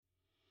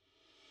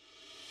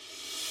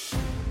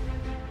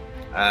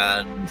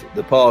and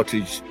the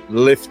partridge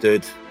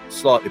lifted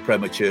slightly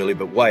prematurely,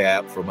 but way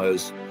out from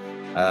us.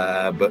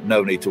 But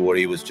no need to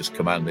worry, he was just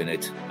commanding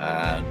it,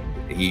 and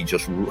he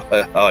just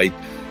like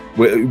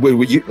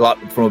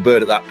from a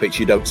bird at that pitch,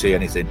 you don't see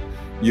anything.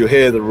 You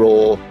hear the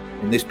roar.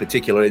 In this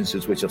particular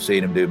instance, which I've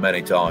seen him do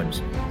many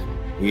times,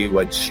 he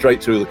went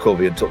straight through the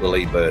covey and took the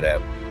lead bird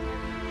out.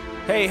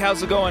 Hey,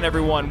 how's it going,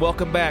 everyone?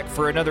 Welcome back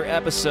for another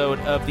episode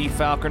of the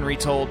Falcon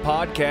Retold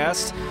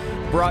podcast,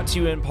 brought to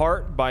you in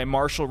part by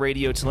Marshall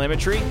Radio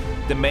Telemetry,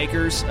 the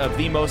makers of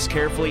the most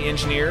carefully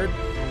engineered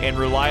and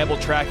reliable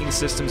tracking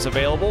systems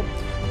available.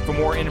 For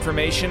more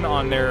information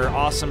on their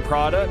awesome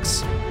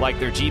products, like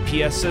their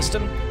GPS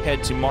system,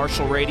 head to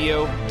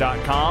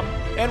marshallradio.com.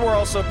 And we're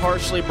also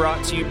partially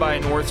brought to you by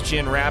North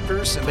Gin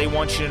Raptors, and they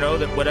want you to know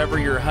that whatever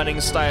your hunting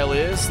style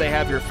is, they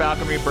have your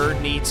falconry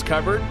bird needs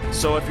covered.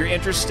 So if you're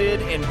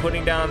interested in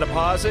putting down a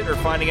deposit or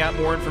finding out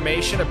more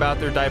information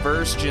about their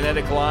diverse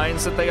genetic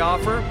lines that they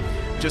offer,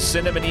 just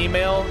send them an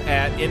email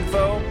at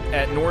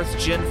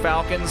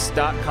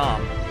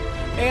info@northginfalcons.com.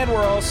 And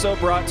we're also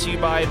brought to you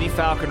by the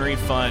Falconry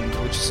Fund,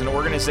 which is an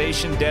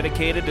organization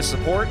dedicated to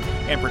support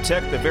and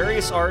protect the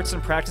various arts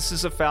and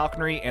practices of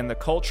falconry and the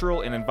cultural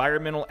and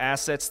environmental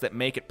assets that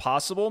make it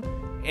possible.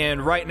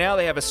 And right now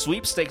they have a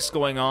sweepstakes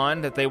going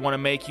on that they want to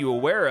make you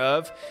aware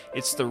of.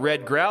 It's the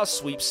Red Grouse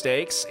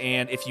Sweepstakes,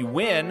 and if you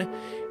win,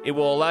 it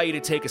will allow you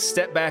to take a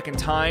step back in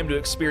time to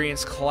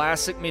experience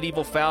classic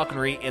medieval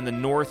falconry in the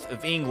north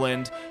of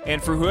England.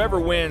 And for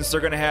whoever wins,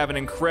 they're going to have an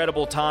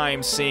incredible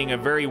time seeing a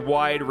very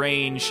wide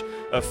range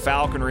of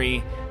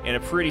falconry in a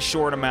pretty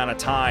short amount of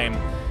time.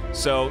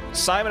 So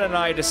Simon and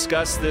I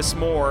discussed this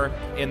more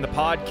in the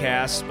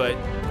podcast, but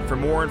for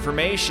more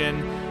information,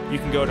 you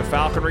can go to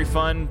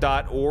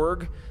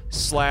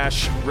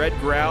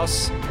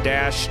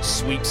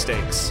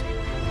falconryfund.org/redgrouse-sweepstakes.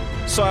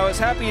 So I was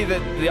happy that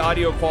the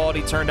audio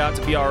quality turned out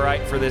to be all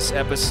right for this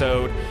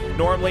episode.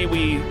 Normally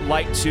we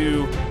like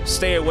to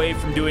stay away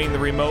from doing the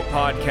remote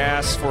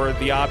podcast for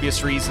the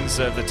obvious reasons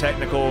of the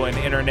technical and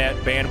internet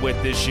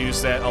bandwidth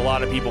issues that a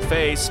lot of people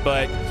face,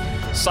 but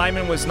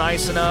Simon was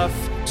nice enough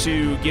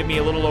to give me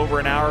a little over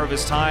an hour of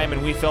his time,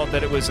 and we felt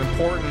that it was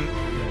important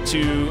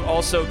to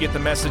also get the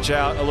message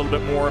out a little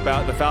bit more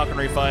about the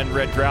Falconry Fund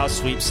Red Grouse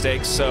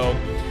Sweepstakes. So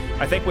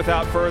I think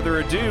without further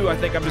ado, I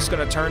think I'm just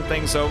going to turn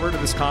things over to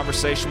this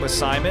conversation with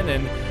Simon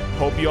and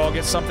hope you all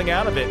get something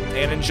out of it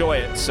and enjoy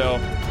it. So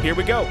here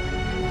we go.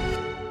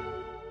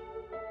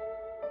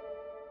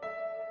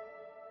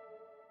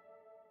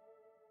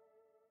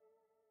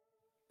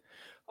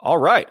 All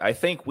right, I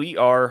think we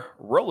are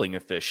rolling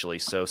officially.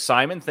 So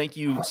Simon, thank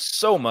you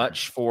so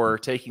much for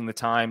taking the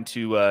time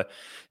to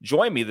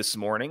join me this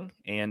morning.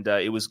 And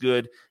it was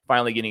good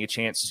finally getting a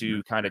chance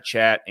to kind of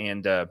chat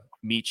and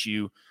meet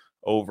you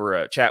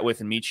over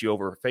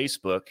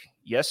Facebook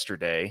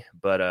yesterday,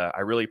 but I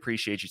really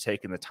appreciate you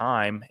taking the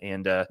time,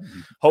 and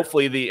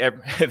hopefully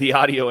the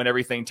audio and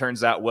everything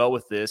turns out well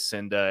with this,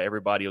 and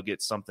everybody will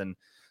get something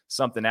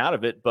out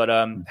of it. But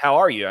how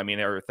are you? I mean,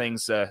 are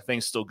things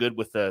still good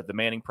with the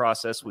manning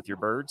process with your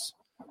birds?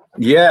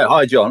 Yeah.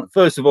 Hi, John.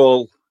 First of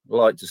all, I'd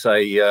like to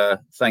say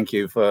thank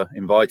you for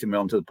inviting me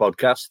onto the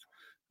podcast.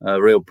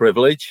 Real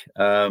privilege.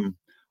 I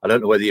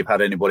don't know whether you've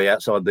had anybody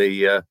outside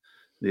the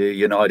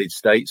United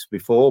States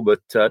before, but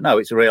no,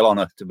 it's a real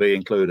honor to be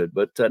included.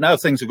 But now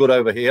things are good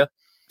over here.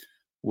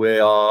 We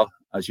are,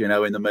 as you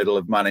know, in the middle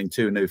of manning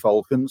 2 new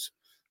falcons.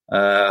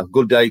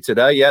 Good day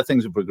today. Yeah,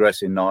 things are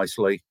progressing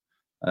nicely.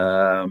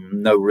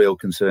 No real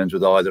concerns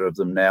with either of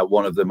them now.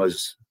 One of them,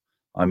 as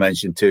I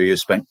mentioned to you,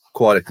 spent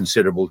quite a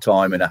considerable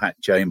time in a hack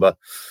chamber, a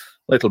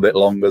little bit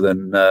longer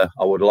than I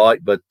would like,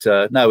 but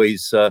no,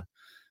 he's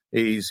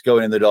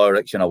going in the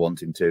direction I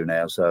want him to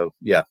now. So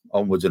yeah,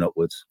 onwards and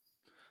upwards.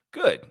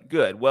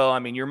 Good. Well, I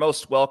mean, you're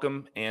most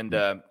welcome. And,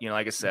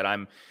 like I said,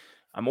 I'm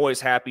always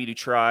happy to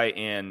try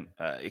and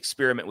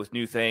experiment with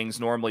new things.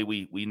 Normally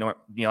we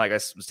like I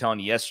was telling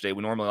you yesterday,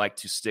 we normally like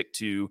to stick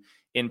to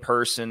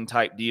in-person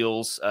type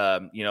deals.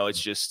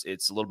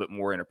 It's a little bit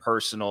more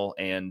interpersonal,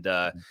 and,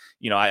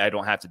 I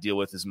don't have to deal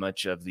with as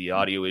much of the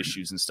audio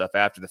issues and stuff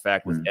after the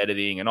fact with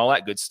editing and all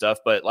that good stuff.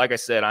 But like I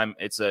said,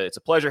 it's a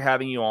pleasure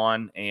having you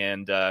on,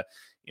 and,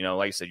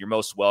 like I said, you're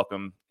most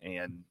welcome.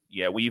 And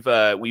yeah, we've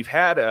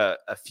had a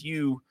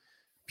few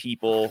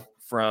people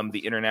from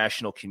the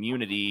international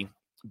community,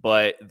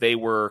 but they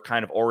were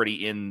kind of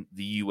already in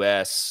the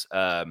U.S.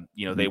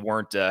 They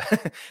weren't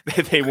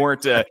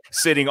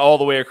sitting all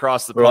the way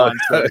across the pond,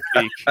 so to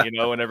speak.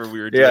 Whenever we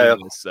were doing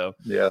this. So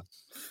yeah,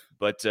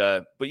 but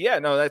yeah,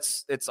 no,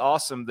 it's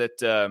awesome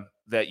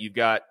that you've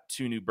got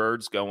 2 new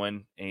birds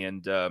going.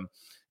 And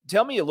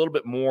tell me a little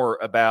bit more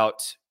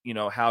about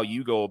how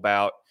you go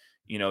about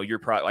your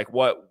product, like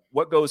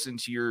what goes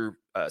into your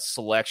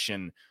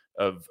selection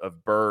of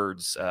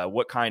birds,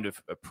 what kind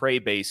of prey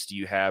base do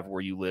you have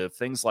where you live,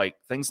 things like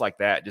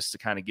that, just to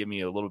kind of give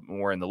me a little bit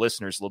more, and the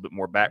listeners a little bit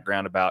more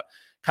background about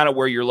kind of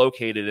where you're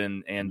located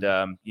and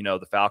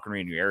the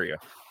falconry in your area.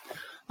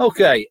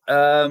 Okay.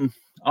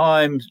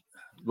 I'm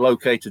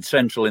located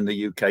central in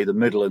the UK, the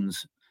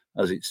Midlands,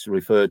 as it's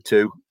referred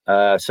to,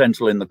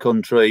 central in the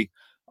country.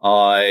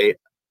 I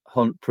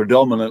hunt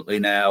predominantly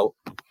now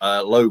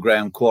low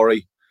ground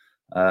quarry,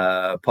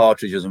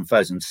 partridges and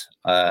pheasants.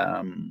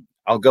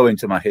 I'll go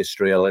into my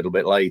history a little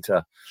bit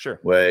later, sure,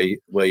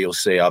 where you'll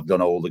see I've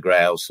done all the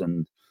grouse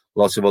and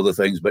lots of other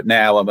things. But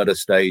now I'm at a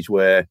stage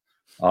where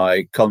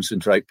I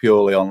concentrate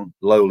purely on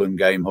lowland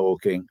game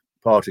hawking,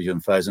 partridge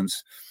and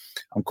pheasants.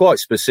 I'm quite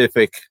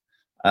specific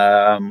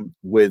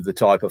with the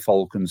type of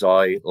falcons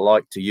I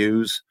like to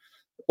use.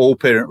 All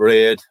parent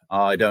reared.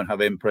 I don't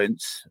have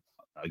imprints.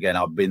 Again,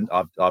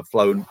 I've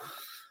flown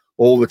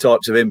all the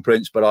types of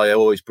imprints, but I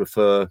always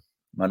prefer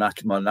my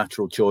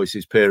natural choice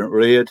is parent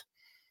reared.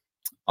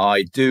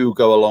 I do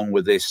go along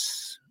with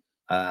this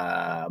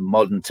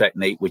modern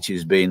technique, which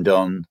is being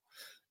done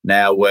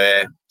now,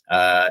 where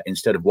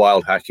instead of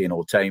wild hacking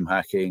or tame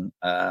hacking,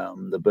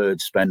 the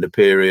birds spend a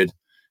period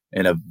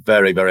in a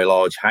very, very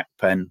large hack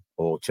pen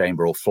or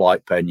chamber or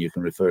flight pen. You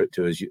can refer it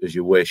to as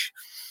you wish,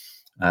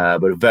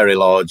 but a very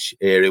large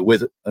area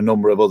with a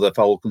number of other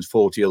falcons,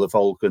 40 other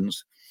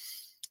falcons.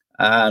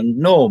 And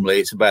normally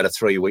it's about a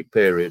 3-week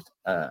period.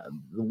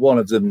 One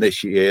of them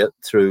this year,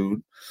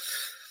 through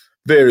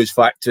various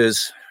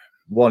factors,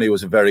 one, he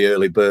was a very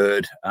early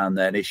bird, and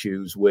then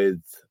issues with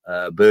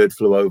bird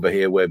flu over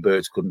here where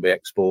birds couldn't be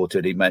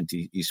exported. He meant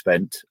he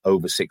spent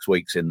over 6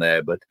 weeks in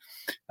there, but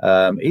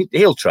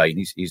he'll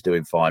train. He's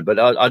doing fine. But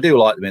I do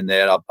like them in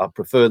there. I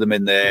prefer them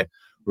in there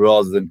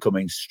rather than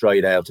coming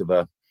straight out of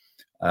a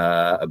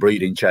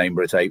breeding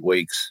chamber at 8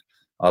 weeks.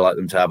 I like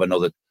them to have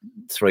another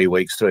 3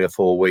 weeks, 3 or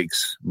 4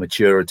 weeks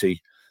maturity,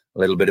 a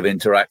little bit of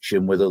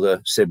interaction with other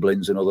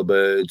siblings and other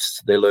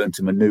birds. They learn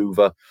to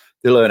maneuver.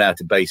 They learn how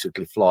to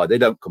basically fly. They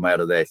don't come out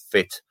of there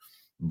fit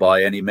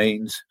by any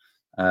means,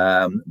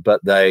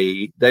 but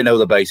they know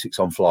the basics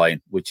on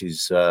flying, which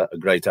is a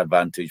great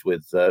advantage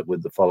with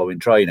the following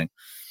training.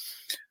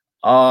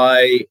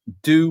 I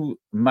do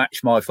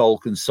match my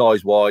falcons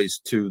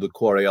size-wise to the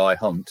quarry I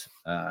hunt,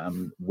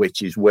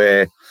 which is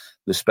where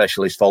the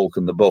Specialist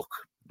Falcon, the book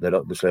that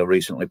obviously I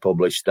recently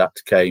published, that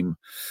came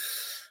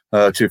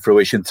to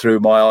fruition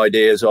through my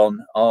ideas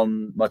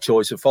on my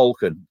choice of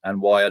falcon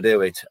and why I do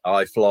it.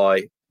 I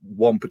fly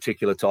one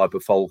particular type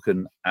of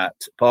falcon at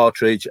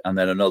partridge and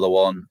then another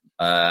one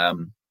at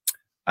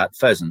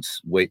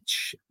pheasants,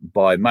 which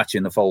by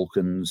matching the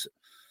falcons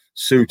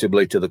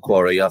suitably to the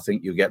quarry, I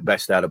think you get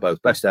best out of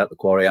both, best out the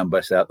quarry and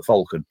best out the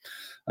falcon.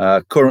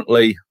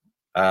 Currently,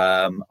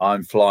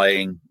 I'm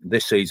flying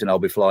this season. I'll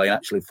be flying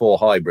actually 4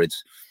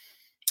 hybrids,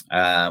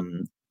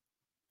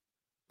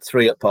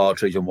 3 at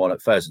partridge and 1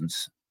 at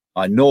pheasants.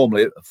 I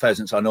normally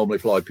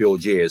fly pure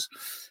gears,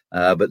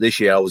 but this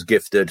year I was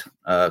gifted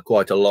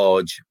quite a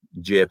large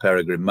Geo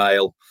peregrine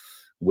male,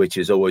 which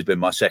has always been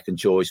my second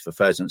choice for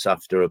pheasants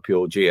after a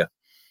pure Geo.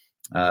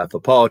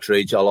 For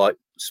partridge, I like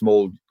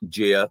small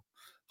Geo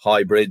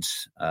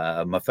hybrids.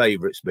 My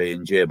favourites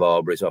being Geo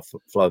Barbaries. I've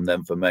flown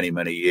them for many,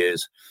 many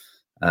years.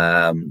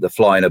 The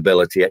flying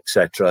ability,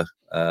 etc.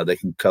 They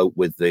can cope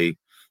with the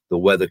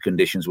weather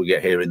conditions we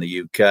get here in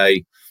the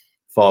UK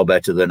far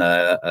better than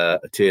a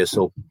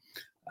Tiersel.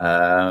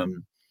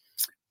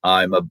 I'm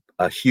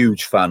a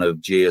huge fan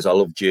of Gears. I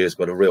love Gears,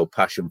 got a real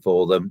passion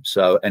for them.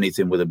 So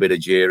anything with a bit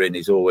of Gear in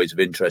is always of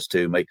interest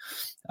to me.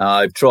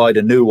 I've tried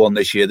a new one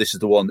this year. This is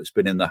the one that's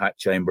been in the hack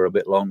chamber a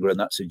bit longer, and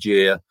that's a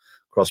Gear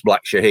cross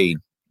Black Shaheen,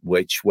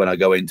 which when I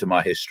go into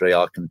my history,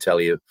 I can tell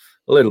you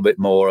a little bit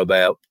more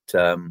about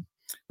the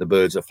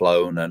birds I've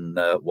flown and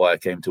why I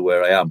came to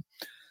where I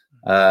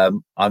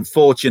am. I'm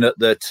fortunate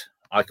that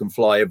I can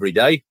fly every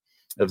day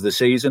of the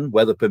season,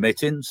 weather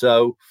permitting.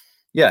 So,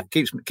 yeah,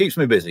 keeps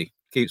me busy.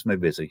 Keeps me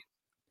busy.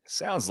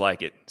 Sounds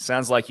like it.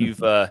 Sounds like you've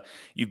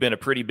been a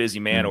pretty busy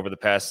man over the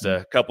past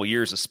couple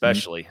years,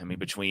 especially. I mean,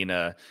 between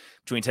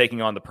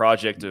taking on the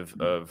project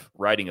of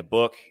writing a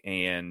book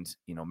and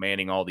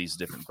manning all these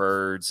different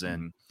birds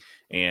and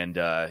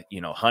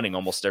hunting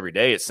almost every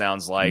day. It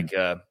sounds like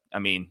I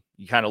mean,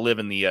 you kind of live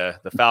in the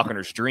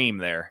falconer's dream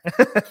there.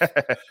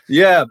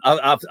 Yeah,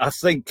 I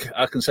think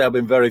I can say I've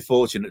been very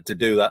fortunate to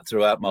do that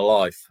throughout my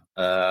life.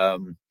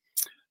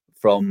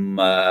 From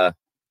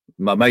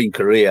my main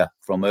career,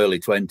 from early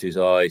 20s,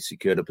 I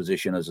secured a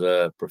position as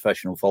a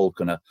professional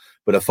falconer,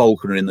 but a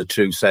falconer in the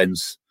true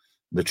sense,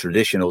 the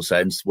traditional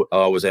sense.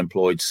 I was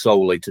employed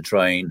solely to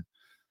train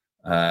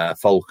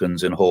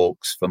falcons and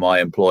hawks for my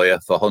employer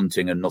for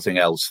hunting and nothing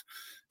else.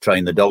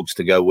 Train the dogs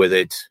to go with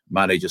it,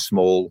 manage a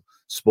small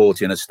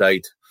sporting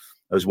estate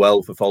as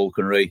well for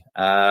falconry.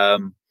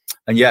 And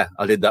yeah,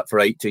 I did that for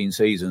 18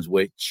 seasons,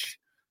 which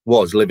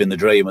was living the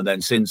dream. And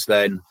then since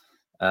then,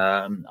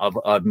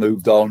 I've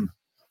moved on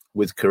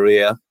with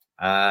career,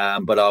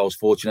 but I was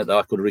fortunate that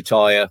I could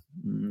retire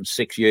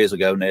 6 years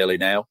ago, nearly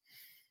now,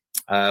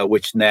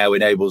 which now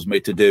enables me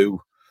to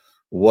do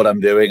what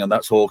I'm doing, and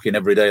that's hawking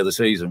every day of the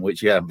season.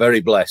 Which, yeah,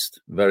 very blessed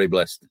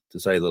to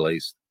say the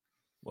least.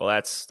 Well,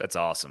 that's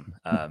awesome.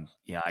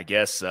 Yeah, I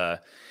guess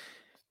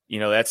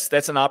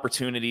that's an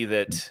opportunity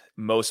that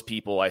most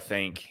people, I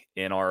think,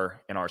 in our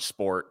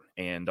sport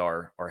and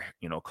our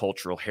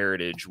cultural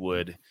heritage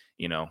would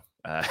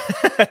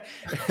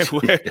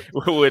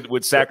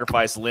would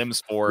sacrifice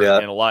limbs for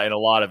in a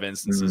lot of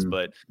instances.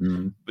 But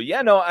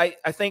yeah, no, I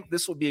think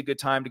this would be a good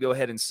time to go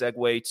ahead and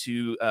segue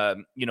to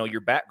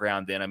your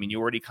background. Then, I mean, you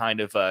already kind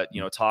of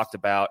talked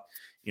about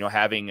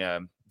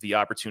having the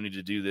opportunity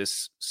to do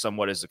this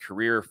somewhat as a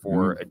career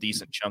for a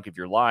decent chunk of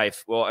your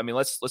life. Well, I mean,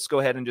 let's go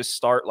ahead and just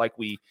start like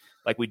we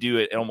do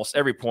at almost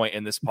every point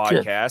in this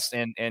podcast,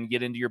 and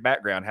get into your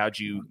background. How'd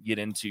you get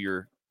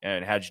into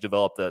how'd you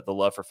develop the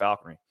love for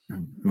falconry?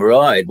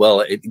 Right.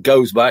 Well, it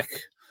goes back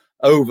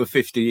over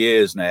 50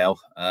 years now,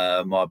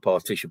 my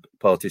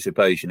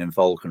participation in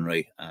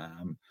falconry.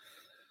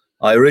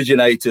 I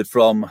originated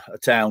from a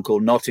town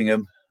called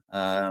Nottingham,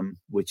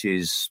 which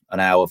is an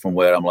hour from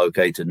where I'm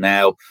located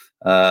now.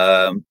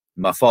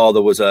 My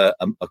father was a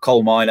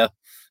coal miner,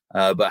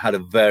 but had a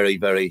very,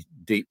 very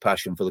deep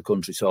passion for the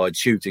countryside,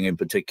 shooting in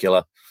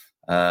particular,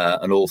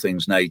 and all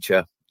things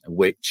nature,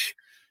 which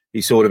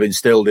he sort of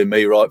instilled in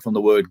me right from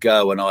the word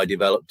go. And I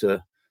developed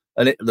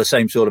the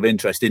same sort of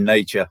interest in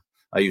nature.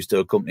 I used to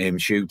accompany him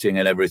shooting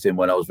and everything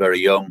when I was very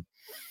young.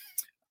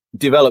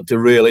 Developed a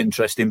real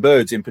interest in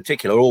birds in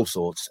particular, all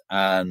sorts,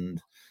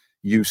 and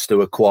used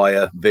to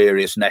acquire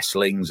various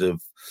nestlings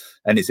of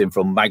anything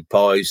from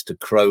magpies to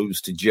crows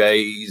to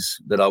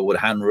jays that I would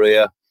hand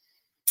rear.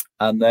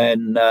 And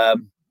then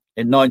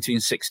in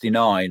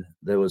 1969,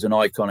 there was an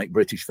iconic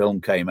British film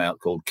came out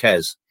called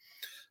Kes,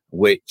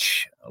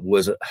 which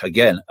was,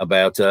 again,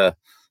 about a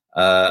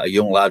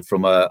young lad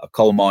from a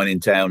coal mining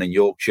town in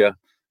Yorkshire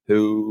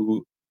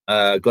who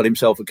got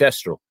himself a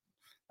kestrel.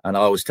 And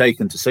I was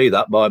taken to see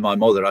that by my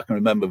mother. I can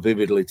remember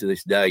vividly to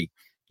this day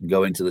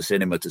going to the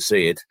cinema to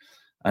see it.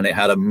 And it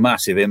had a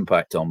massive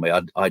impact on me.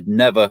 I'd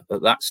never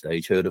at that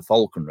stage heard of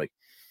falconry.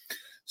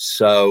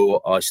 So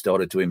I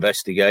started to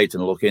investigate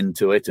and look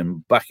into it.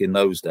 And back in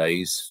those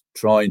days,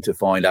 trying to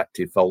find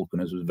active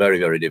falconers was very,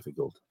 very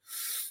difficult.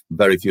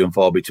 Very few and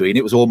far between.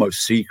 It was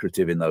almost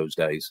secretive in those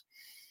days.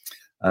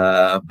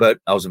 But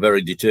I was a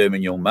very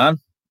determined young man.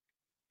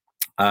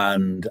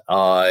 And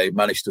I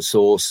managed to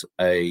source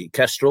a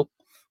kestrel,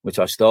 which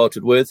I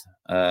started with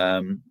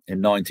in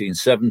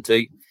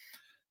 1970.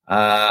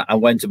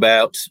 And went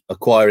about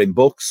acquiring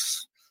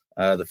books.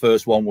 The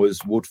first one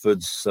was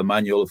Woodford's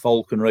Manual of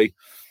Falconry.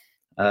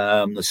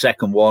 The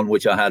second one,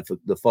 which I had for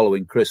the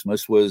following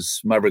Christmas,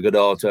 was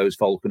Mavrogadato's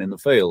Falcon in the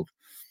Field,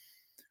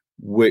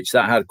 which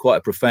that had quite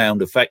a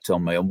profound effect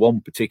on me. And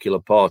one particular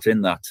part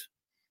in that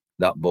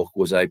book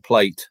was a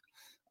plate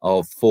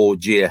of 4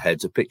 deer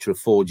heads, a picture of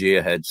 4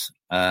 deer heads.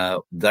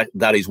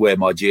 That is where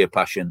my deer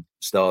passion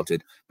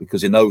started,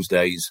 because in those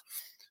days,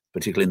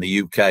 particularly in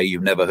the UK,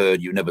 you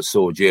never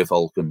saw deer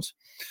falcons.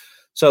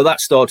 So that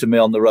started me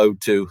on the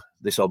road to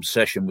this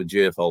obsession with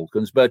deer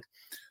falcons. But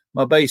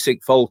my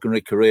basic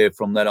falconry career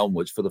from then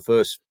onwards, for the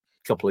first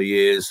couple of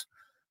years,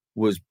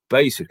 was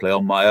basically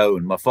on my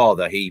own. My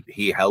father,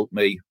 he helped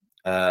me.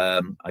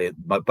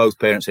 Both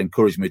parents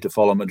encouraged me to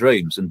follow my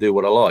dreams and do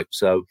what I liked.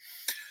 So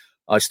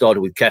I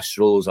started with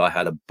kestrels. I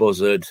had a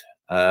buzzard.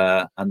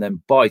 And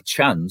then by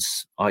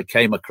chance, I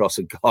came across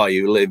a guy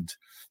who lived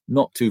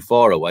not too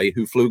far away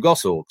who flew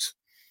goshawks.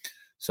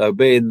 So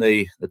being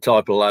the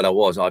type of lad I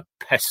was, I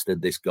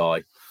pestered this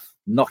guy,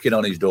 knocking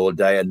on his door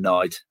day and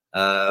night.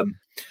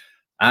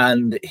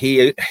 And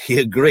he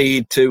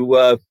agreed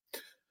to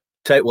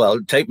take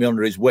me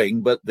under his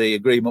wing, but the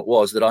agreement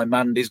was that I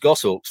manned his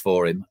goshawks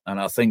for him. And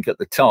I think at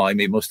the time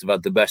he must have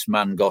had the best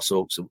manned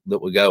goshawks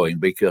that were going,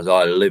 because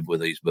I lived with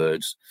these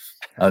birds.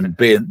 And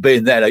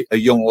being then a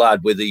young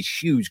lad with these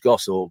huge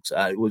goshawks,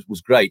 it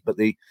was great. But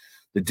the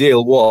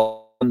deal was,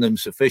 them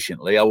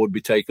sufficiently, I would be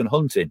taken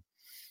hunting,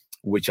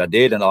 which I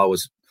did. And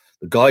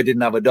the guy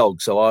didn't have a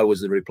dog, so I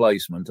was the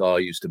replacement. I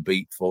used to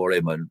beat for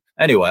him. And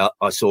anyway,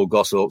 I saw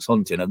goshawks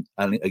hunting.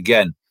 And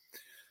again,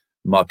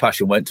 my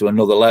passion went to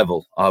another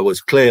level. I was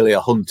clearly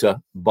a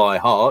hunter by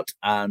heart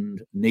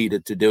and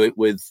needed to do it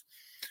with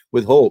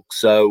hawks.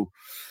 So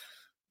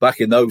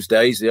back in those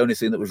days, the only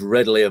thing that was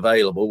readily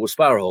available was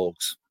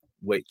sparrowhawks,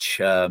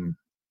 which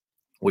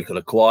we could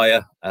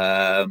acquire.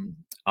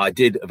 I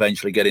did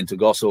eventually get into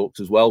goshawks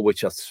as well,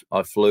 which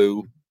I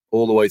flew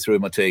all the way through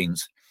my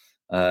teens,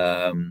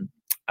 and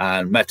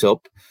met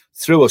up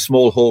through a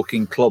small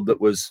hawking club that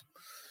was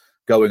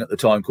going at the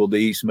time called the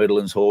East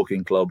Midlands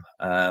Hawking Club.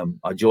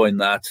 I joined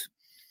that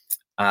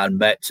and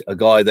met a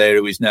guy there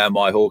who is now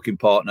my hawking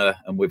partner,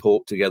 and we've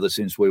hawked together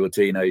since we were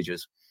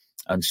teenagers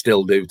and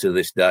still do to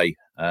this day.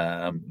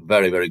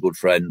 Very, very good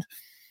friend.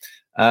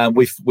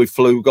 We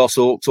flew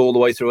goshawks all the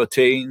way through our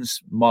teens.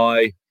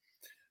 My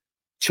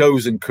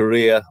chosen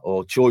career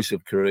or choice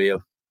of career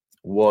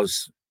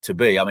was to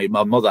be,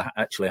 my mother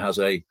actually has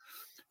a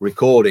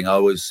recording. I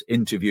was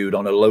interviewed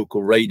on a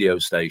local radio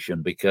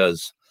station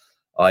because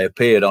I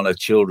appeared on a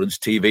children's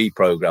TV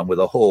program with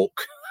a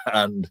hawk,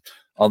 and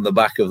on the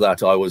back of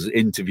that I was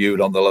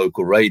interviewed on the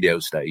local radio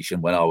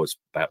station when I was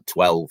about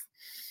 12,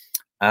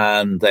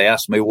 and they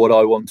asked me what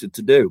I wanted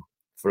to do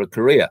for a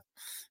career,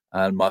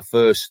 and my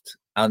first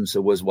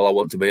answer was, well, I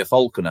want to be a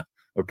falconer,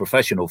 a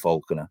professional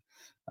falconer.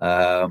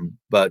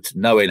 But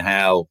knowing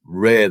how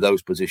rare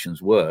those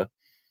positions were,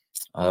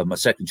 my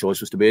second choice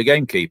was to be a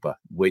gamekeeper,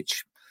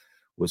 which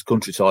was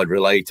countryside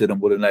related and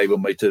would enable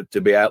me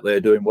to be out there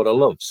doing what I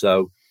love.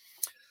 So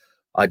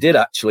I did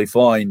actually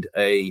find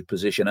a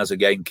position as a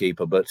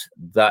gamekeeper, but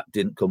that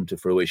didn't come to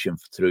fruition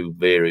through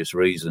various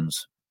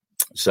reasons.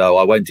 So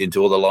I went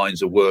into other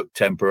lines of work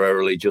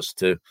temporarily just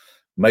to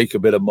make a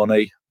bit of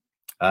money.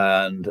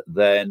 And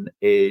then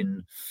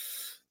in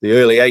the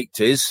early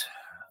 80s,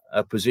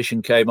 a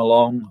position came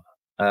along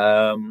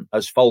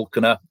as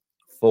falconer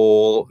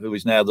for who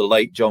is now the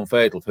late John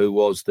Fatal, who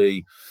was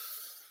the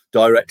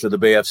director of the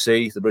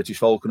BFC, the British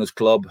Falconers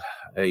Club.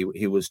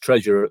 He was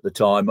treasurer at the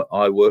time.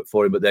 I worked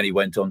for him, but then he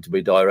went on to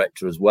be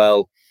director as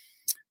well.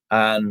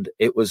 And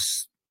it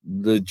was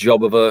the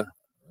job of a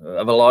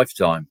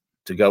lifetime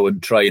to go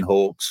and train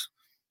hawks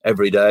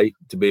every day,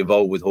 to be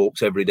involved with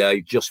hawks every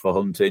day just for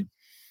hunting,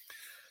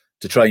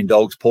 to train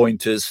dogs,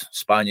 pointers,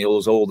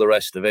 spaniels, all the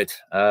rest of it.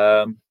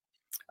 And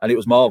it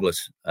was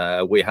marvellous.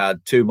 We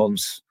had 2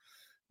 months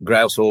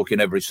grouse hawking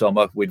every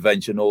summer. We'd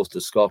venture north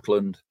to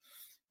Scotland.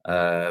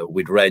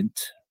 We'd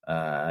rent.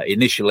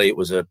 Initially, it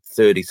was a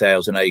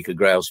 30,000 acre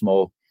grouse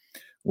moor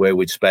where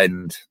we'd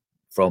spend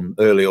from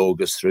early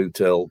August through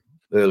till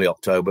early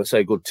October, say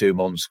a good 2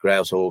 months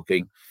grouse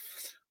hawking,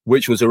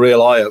 which was a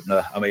real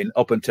eye-opener. I mean,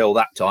 up until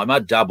that time,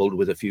 I'd dabbled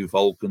with a few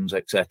falcons,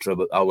 etc.,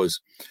 but I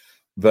was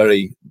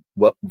very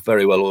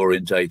well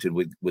orientated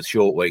with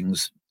short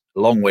wings.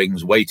 Long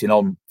wings, waiting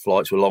on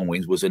flights with long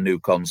wings was a new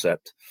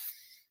concept.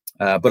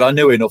 But I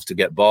knew enough to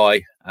get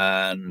by.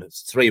 And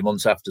 3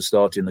 months after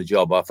starting the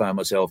job, I found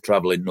myself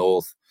travelling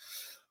north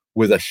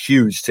with a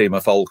huge team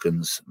of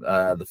falcons.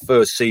 The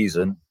first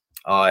season,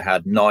 I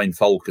had 9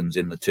 falcons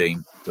in the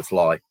team to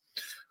fly,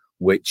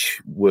 which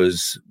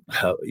was,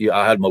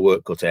 I had my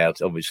work cut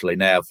out, obviously.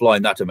 Now,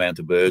 flying that amount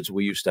of birds,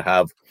 we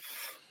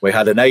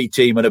had an A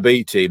team and a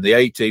B team. The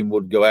A team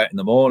would go out in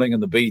the morning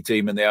and the B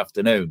team in the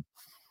afternoon.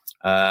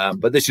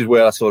 But this is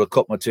where I sort of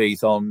cut my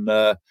teeth on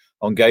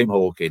game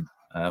hawking.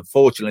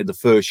 Fortunately, the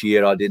first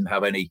year I didn't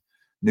have any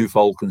new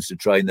falcons to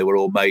train. They were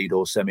all made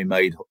or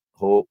semi-made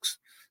hawks.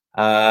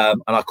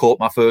 And I caught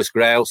my first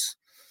grouse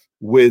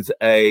with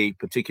a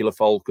particular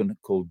falcon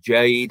called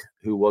Jade,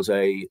 who was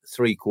a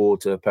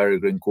 3/4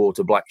 peregrine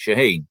quarter black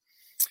Shaheen.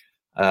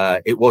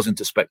 It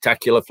wasn't a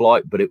spectacular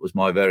flight, but it was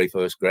my very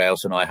first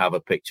grouse, and I have a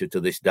picture to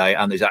this day.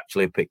 And there's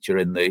actually a picture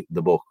in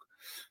the book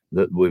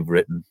that we've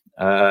written.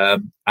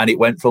 And it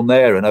went from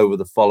there. And over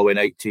the following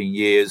 18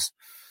 years,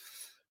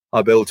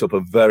 I built up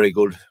a very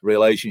good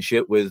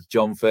relationship with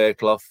John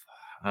Fairclough.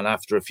 And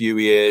after a few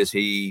years,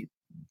 he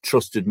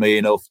trusted me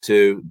enough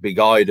to be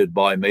guided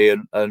by me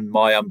and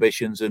my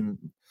ambitions and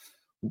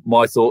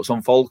my thoughts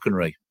on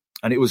falconry.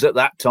 And it was at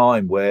that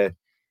time where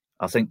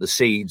I think the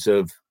seeds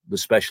of the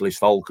specialist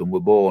falcon were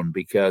born,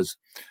 because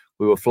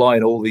we were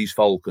flying all these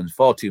falcons,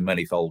 far too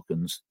many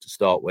falcons to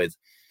start with.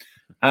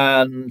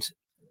 And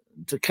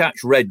to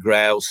catch red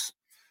grouse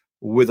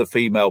with a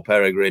female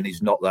peregrine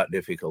is not that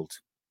difficult.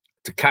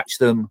 To catch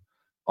them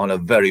on a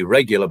very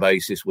regular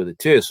basis with a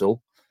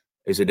tiercel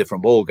is a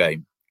different ball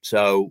game.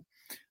 So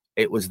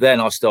it was then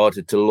I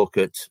started to look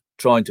at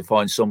trying to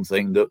find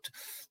something that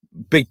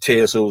big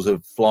tiercels are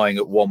flying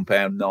at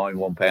 £1.9,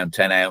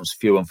 £1.10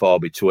 few and far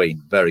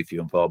between, very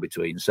few and far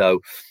between. So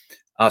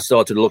I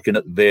started looking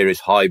at various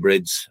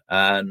hybrids,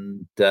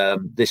 and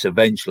this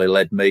eventually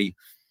led me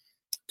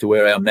to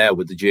where I am now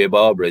with the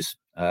Geobarbaries.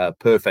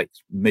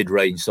 Perfect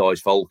mid-range size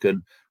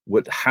falcon,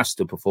 which has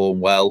to perform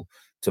well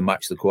to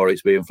match the quarry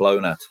it's being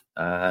flown at.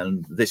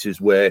 And this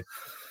is where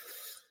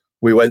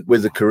we went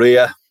with the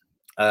career,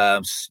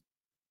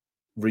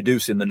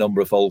 reducing the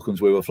number of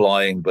falcons we were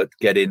flying, but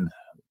getting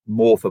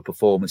more for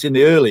performance. In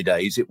the early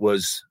days, it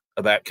was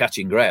about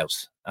catching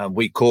grouse, and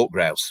we caught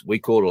grouse. We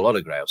caught a lot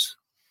of grouse.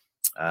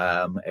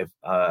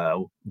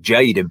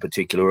 Jade in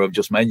particular, I've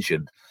just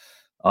mentioned.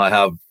 I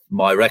have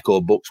my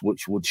record books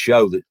which would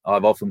show that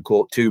I've often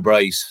caught 2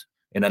 brace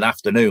in an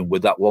afternoon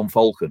with that one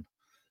falcon,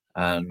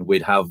 and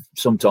we'd have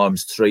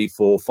sometimes 3,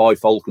 4, 5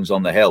 falcons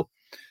on the hill,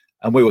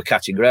 and we were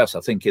catching grouse.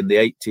 I think in the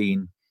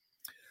 18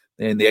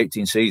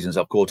 seasons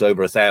I've caught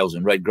over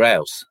 1,000 red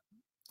grouse.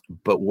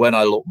 But when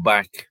I look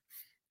back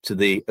to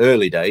the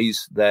early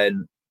days,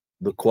 then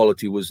the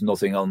quality was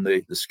nothing on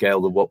the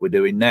scale of what we're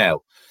doing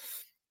now.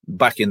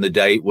 Back in the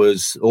day, it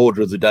was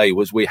order of the day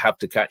was we have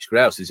to catch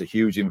grouse. There's a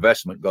huge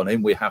investment gone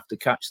in. We have to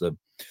catch them.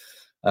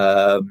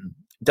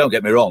 Don't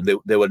get me wrong.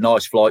 There were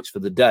nice flights for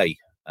the day.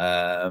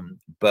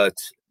 But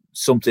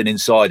something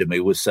inside of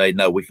me was saying,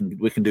 no, we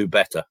can do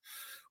better.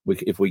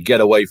 If we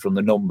get away from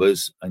the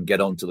numbers and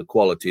get onto the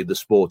quality, the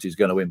sport is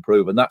going to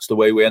improve. And that's the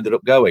way we ended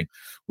up going.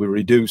 We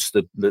reduced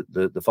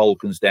the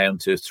falcons down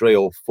to 3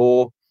 or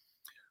 4.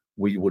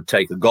 We would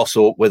take a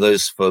goshawk with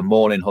us for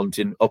morning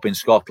hunting. Up in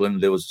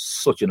Scotland, there was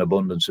such an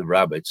abundance of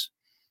rabbits.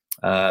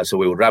 So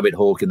we would rabbit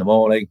hawk in the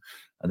morning.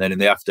 And then in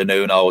the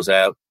afternoon, I was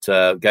out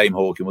game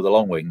hawking with the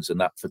long wings, and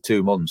that for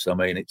 2 months. I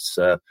mean, it's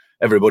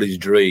everybody's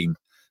dream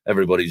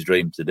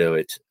to do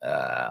it.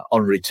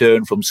 On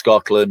return from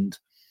Scotland,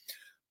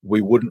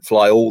 we wouldn't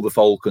fly all the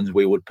falcons.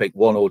 We would pick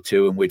one or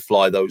two and we'd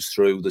fly those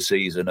through the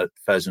season at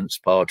pheasants,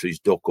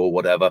 partridge, duck or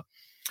whatever.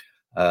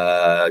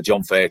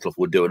 John Fairclough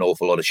would do an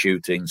awful lot of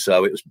shooting.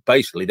 So it was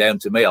basically down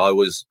to me. I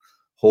was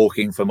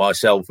hawking for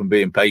myself and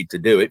being paid to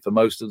do it for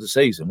most of the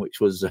season, which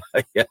was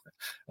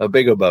a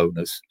bigger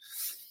bonus.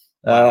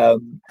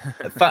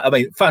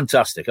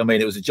 Fantastic. I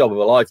mean, it was a job of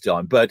a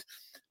lifetime. But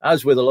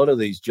as with a lot of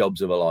these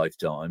jobs of a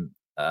lifetime,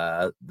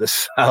 the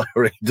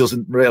salary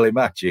doesn't really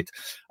match it.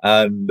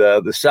 And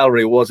the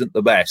salary wasn't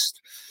the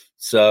best.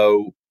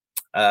 So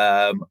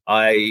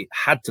I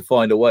had to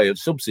find a way of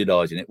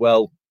subsidising it.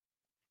 Well,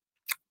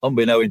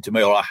 unbeknown to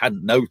me, or I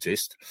hadn't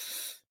noticed,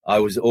 I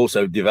was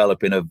also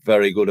developing a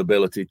very good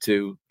ability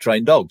to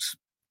train dogs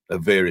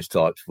of various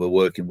types for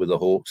working with the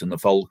hawks and the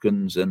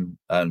falcons and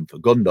for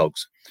gun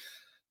dogs.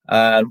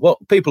 And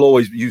what people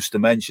always used to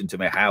mention to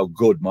me how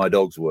good my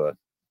dogs were,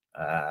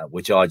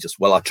 which I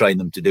train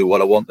them to do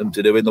what I want them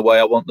to do in the way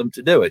I want them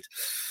to do it.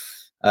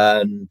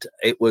 And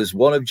it was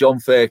one of John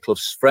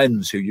Fairclough's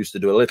friends who used to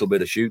do a little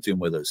bit of shooting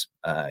with us.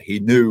 He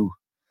knew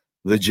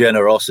the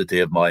generosity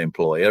of my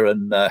employer,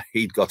 and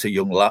he'd got a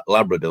young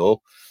Labrador.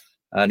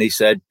 And he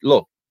said,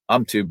 look,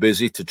 I'm too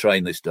busy to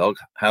train this dog.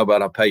 How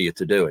about I pay you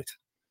to do it?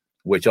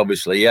 Which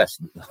obviously, yes,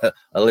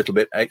 a little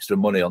bit extra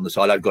money on the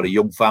side. I'd got a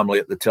young family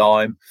at the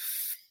time.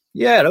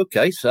 Yeah,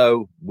 okay.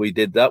 So we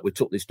did that. We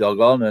took this dog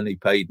on and he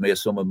paid me a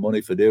sum of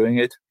money for doing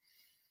it.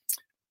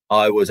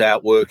 I was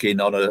out working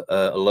on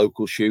a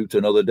local shoot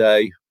another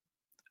day,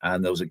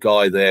 and there was a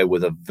guy there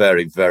with a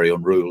very, very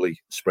unruly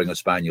Springer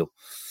Spaniel.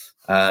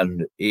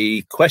 And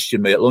he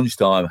questioned me at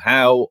lunchtime,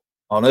 how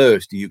on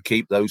earth do you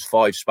keep those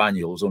 5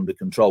 spaniels under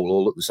control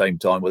all at the same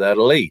time without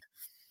a lead?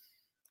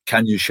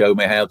 Can you show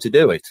me how to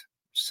do it?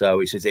 So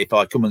he says, if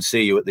I come and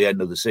see you at the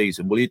end of the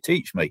season, will you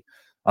teach me?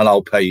 And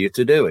I'll pay you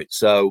to do it.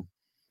 So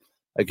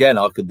again,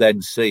 I could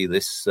then see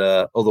this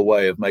other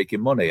way of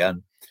making money.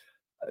 And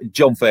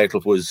John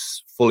Fairclough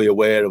was fully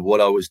aware of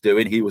what I was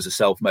doing. He was a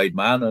self-made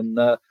man.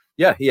 And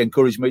he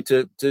encouraged me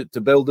to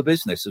build the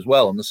business as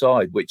well on the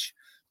side, which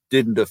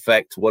didn't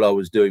affect what I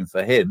was doing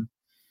for him,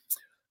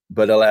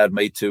 but allowed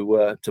me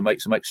to make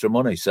some extra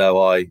money.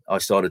 So I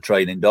started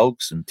training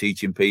dogs and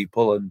teaching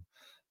people, and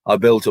I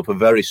built up a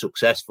very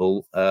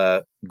successful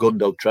gun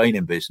dog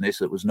training business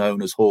that was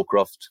known as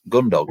Hawcroft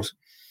Gun Dogs,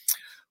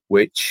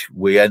 which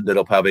we ended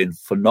up having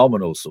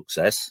phenomenal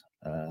success.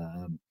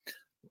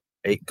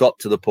 It got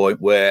to the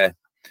point where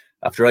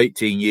after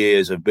 18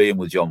 years of being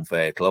with John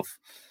Fairclough,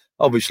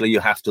 obviously you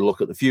have to look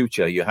at the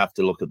future. You have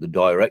to look at the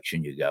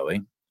direction you're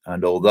going.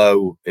 And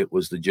although it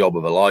was the job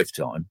of a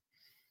lifetime,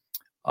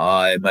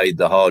 I made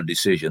the hard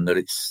decision that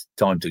it's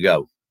time to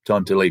go,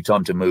 time to leave,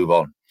 time to move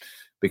on,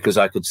 because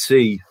I could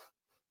see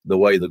the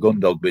way the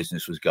gun dog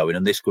business was going.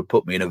 And this could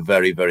put me in a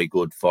very, very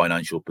good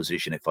financial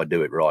position if I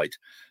do it right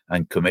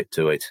and commit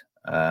to it.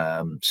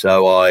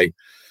 So I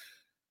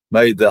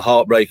made the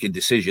heartbreaking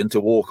decision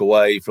to walk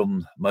away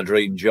from my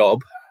dream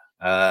job,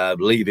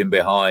 leaving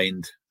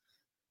behind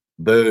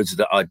birds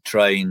that I'd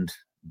trained,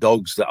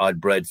 dogs that I'd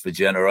bred for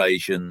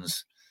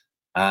generations,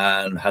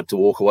 and had to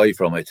walk away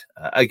from it.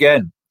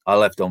 Again, I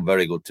left on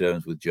very good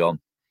terms with John.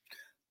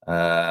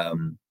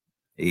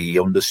 He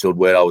understood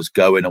where I was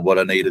going and what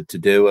I needed to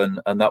do,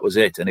 and that was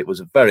it. And it was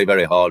a very,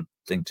 very hard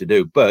thing to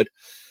do, but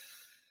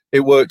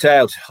it worked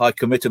out. I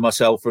committed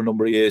myself for a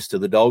number of years to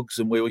the dogs,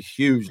 and we were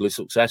hugely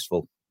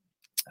successful.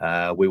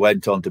 We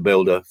went on to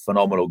build a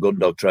phenomenal gun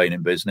dog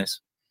training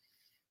business.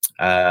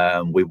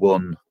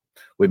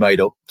 We made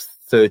up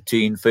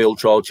 13 field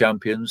trial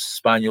champions,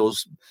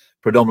 spaniels,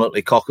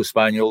 predominantly Cocker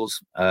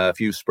Spaniels, a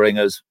few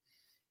Springers.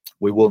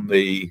 We won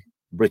the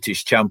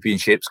British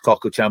Championships,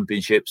 Cocker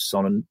Championships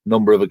on a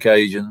number of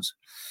occasions.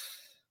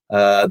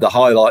 The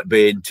highlight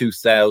being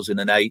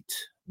 2008,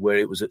 where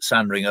it was at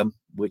Sandringham,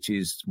 which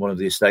is one of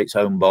the estates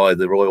owned by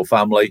the royal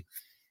family.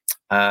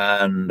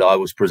 And I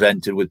was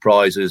presented with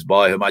prizes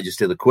by Her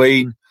Majesty the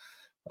Queen,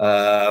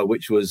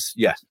 which was,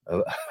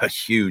 a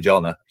huge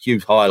honour,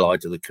 huge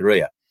highlight of the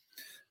career.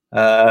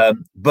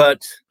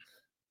 But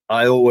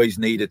I always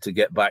needed to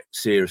get back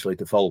seriously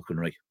to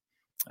falconry.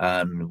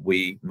 And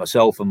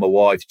myself and my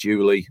wife,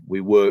 Julie,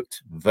 we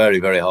worked very,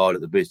 very hard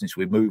at the business.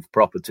 We moved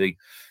property to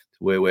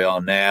where we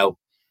are now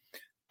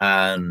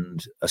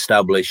and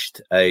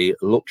established a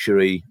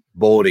luxury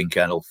boarding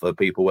kennel for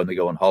people when they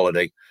go on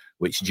holiday,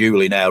 which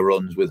Julie now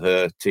runs with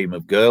her team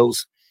of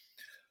girls.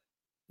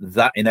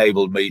 That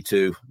enabled me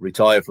to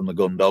retire from the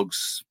gun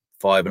dogs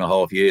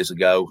 5.5 years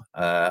ago.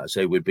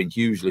 So we've been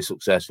hugely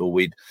successful.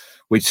 We'd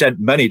sent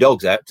many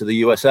dogs out to the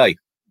USA,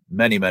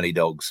 many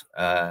dogs.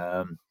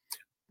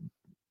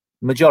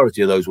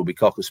 Majority of those will be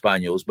Cocker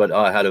Spaniels, but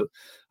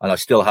I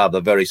still have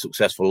a very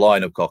successful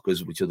line of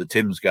Cockers, which are the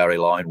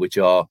Timsgary line, which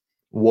are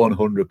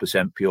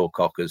 100% pure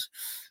Cockers.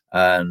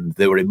 And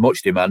they were in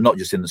much demand, not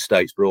just in the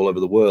States, but all over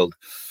the world.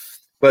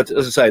 But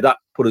as I say, that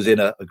put us in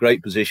a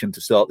great position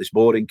to start this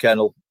boarding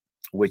kennel,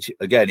 which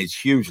again is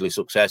hugely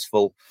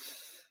successful.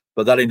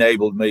 But that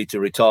enabled me to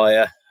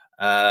retire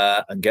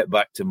and get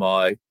back to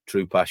my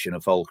true passion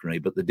of falconry.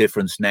 But the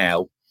difference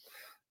now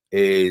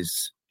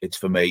is it's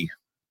for me.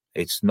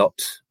 It's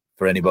not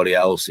for anybody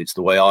else. It's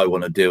the way I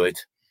want to do it.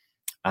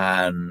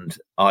 And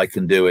I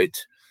can do it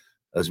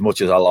as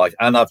much as I like.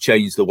 And I've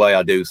changed the way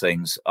I do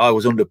things. I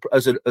was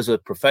as a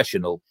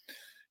professional,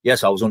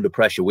 yes, I was under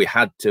pressure. We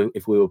had to,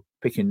 if we were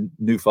picking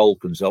new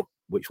falcons up,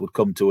 which would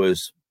come to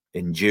us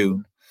in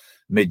June,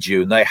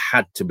 mid-June, they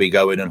had to be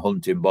going and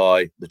hunting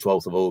by the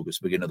 12th of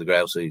August, beginning of the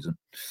grouse season.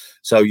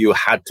 So you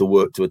had to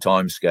work to a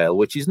time scale,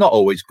 which is not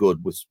always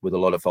good with a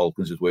lot of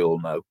falcons, as we all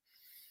know.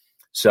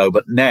 So,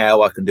 but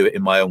now I can do it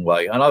in my own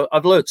way. And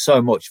I've learned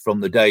so much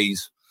from the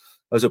days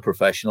as a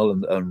professional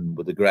and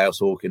with the grouse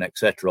hawking,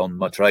 etc., on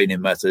my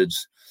training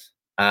methods.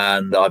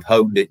 And I've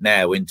honed it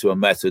now into a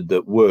method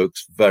that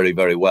works very,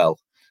 very well.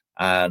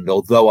 And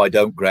although I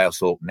don't grouse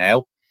hawk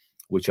now,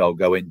 which I'll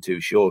go into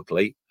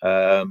shortly,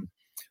 the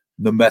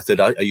method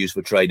I use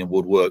for training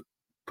would work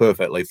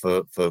perfectly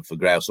for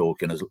grouse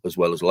hawking as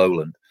well as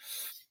lowland.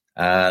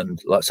 And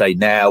let's say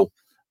now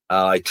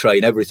I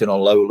train everything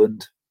on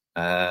lowland.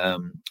 Our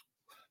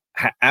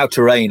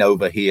terrain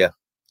over here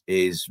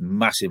is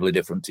massively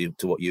different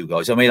to what you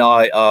guys. I mean,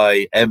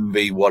 I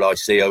envy what I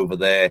see over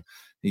there.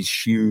 These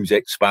huge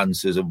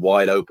expanses of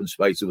wide open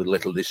spaces with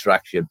little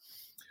distraction.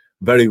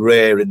 Very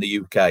rare in the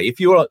UK. If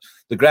you're on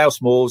the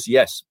grouse moors,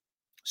 yes,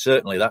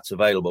 certainly that's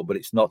available, but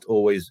it's not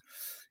always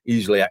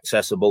easily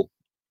accessible.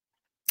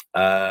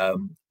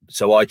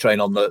 So I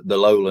train on the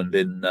lowland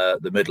in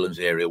the Midlands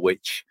area,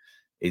 which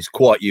is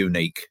quite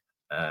unique.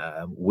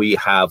 We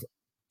have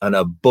an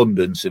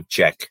abundance of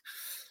check,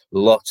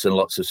 lots and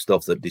lots of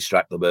stuff that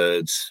distract the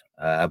birds,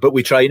 but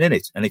we train in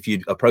it. And if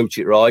you approach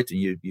it right and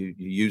you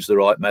use the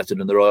right method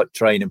and the right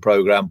training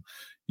program,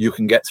 you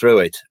can get through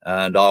it.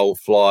 And I'll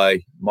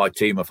fly my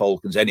team of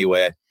falcons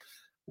anywhere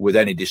with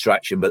any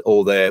distraction, but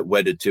all they're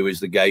wedded to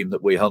is the game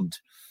that we hunt.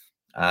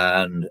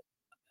 And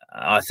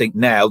I think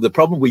now the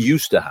problem we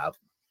used to have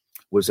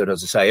was that,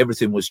 as I say,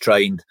 everything was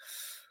trained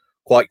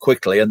quite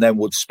quickly and then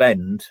would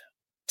spend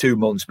 2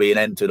 months being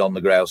entered on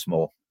the grouse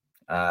moor,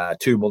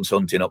 2 months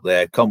hunting up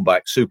there, come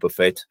back super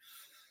fit,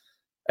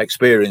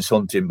 experienced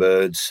hunting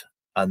birds,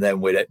 and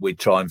then we'd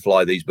try and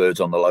fly these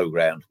birds on the low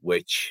ground,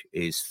 which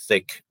is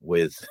thick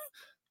with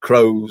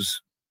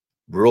crows,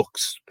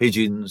 rooks,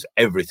 pigeons,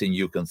 everything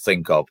you can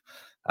think of.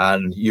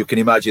 And you can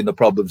imagine the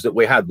problems that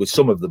we had with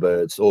some of the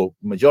birds, or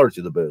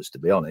majority of the birds, to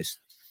be honest,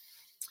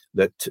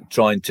 that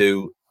trying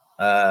to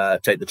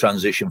take the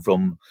transition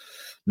from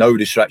no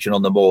distraction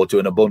on the moor to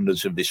an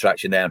abundance of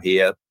distraction down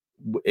here.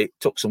 It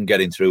took some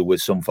getting through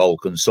with some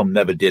falcons. Some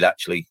never did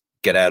actually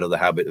get out of the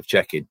habit of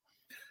checking.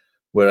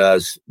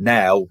 Whereas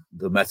now,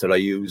 the method I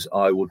use,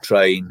 I will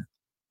train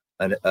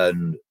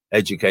and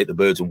educate the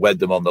birds and wed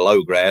them on the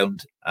low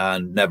ground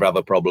and never have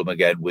a problem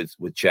again with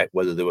check,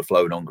 whether they were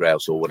flown on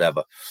grouse or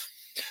whatever.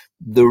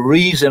 The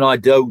reason I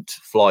don't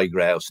fly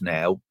grouse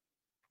now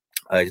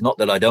is not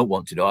that I don't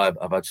want to do. I've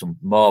had some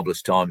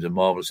marvellous times and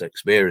marvellous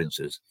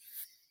experiences.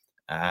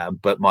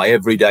 But my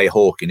everyday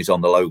hawking is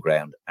on the low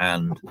ground.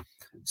 And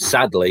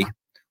sadly,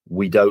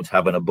 we don't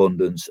have an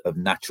abundance of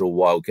natural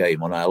wild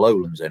game on our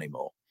lowlands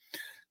anymore.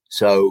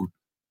 So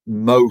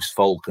most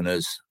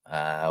falconers,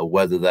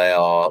 whether they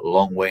are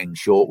long wing,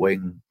 short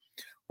wing,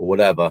 or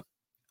whatever,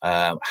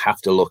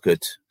 have to look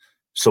at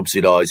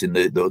subsidising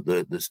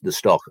the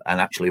stock and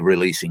actually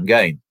releasing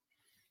game.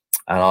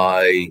 And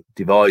I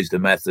devised a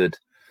method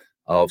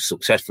of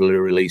successfully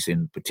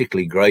releasing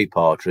particularly grey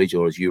partridge,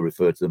 or as you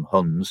refer to them,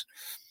 huns,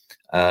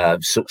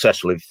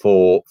 successfully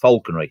for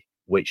falconry,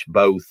 which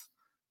both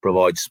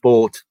provide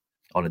sport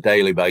on a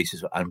daily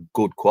basis and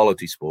good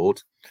quality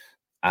sport,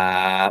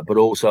 but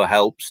also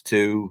helps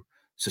to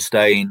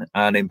sustain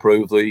and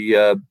improve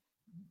the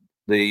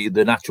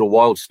natural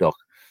wild stock.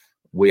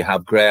 We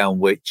have ground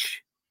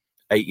which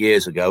 8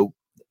 years ago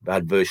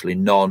had virtually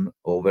none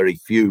or very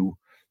few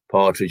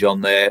partridge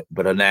on there,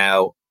 but are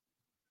now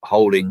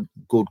holding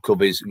good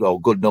coveys, well,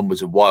 good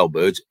numbers of wild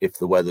birds if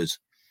the weather's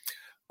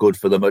good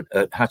for them at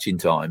hatching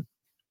time.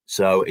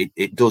 So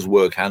it does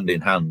work hand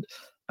in hand.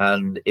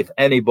 And if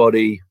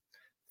anybody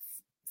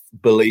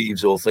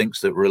believes or thinks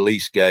that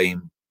release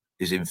game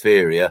is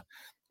inferior,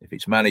 if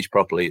it's managed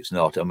properly, it's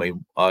not. I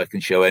mean, I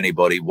can show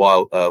anybody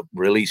wild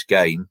release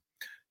game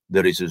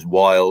that is as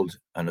wild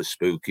and as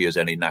spooky as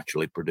any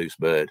naturally produced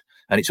bird.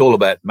 And it's all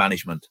about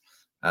management,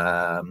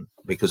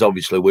 because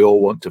obviously we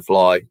all want to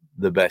fly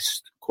the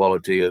best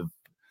quality of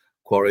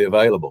quarry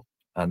available,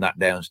 and that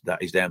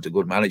is down to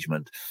good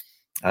management.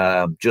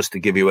 Just to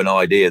give you an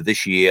idea,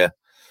 this year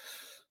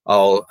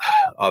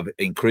I've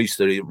increased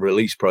the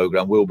release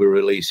program. We'll be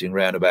releasing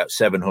around about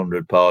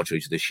 700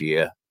 partridge this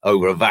year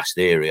over a vast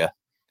area.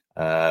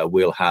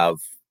 We'll have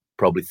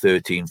probably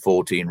 13,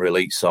 14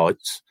 release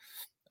sites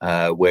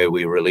where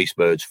we release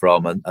birds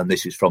from. And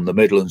this is from the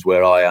Midlands,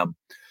 where I am,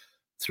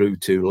 through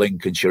to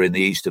Lincolnshire in the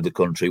east of the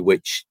country,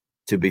 which,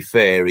 to be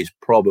fair, is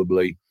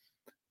probably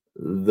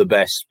the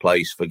best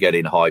place for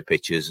getting high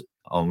pitches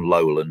on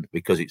lowland,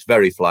 because it's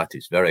very flat,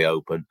 it's very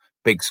open,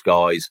 big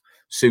skies,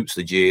 suits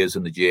the gears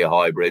and the gear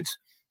hybrids.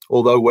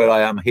 Although where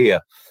I am here,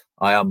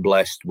 I am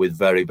blessed with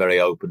very, very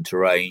open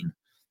terrain,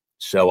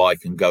 so I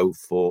can go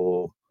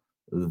for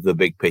the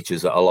big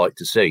pictures that I like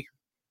to see.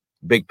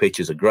 Big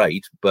pictures are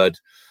great, but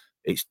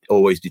it's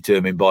always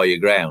determined by your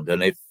ground.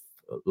 And if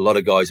a lot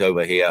of guys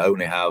over here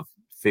only have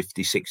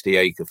 50, 60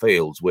 acre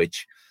fields,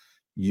 which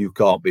you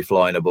can't be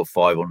flying above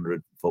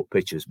 500 foot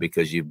pitches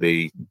because you'd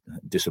be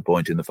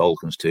disappointing the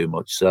falcons too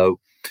much. So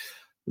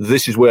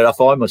this is where I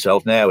find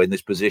myself now, in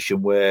this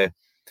position where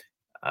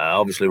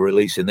obviously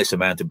releasing this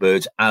amount of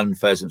birds and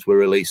pheasants, we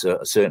release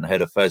a certain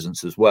head of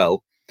pheasants as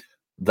well.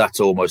 That's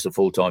almost a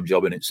full-time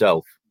job in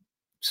itself.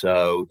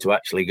 So to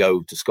actually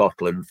go to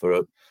Scotland for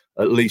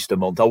at least a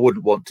month, I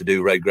wouldn't want to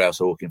do red grouse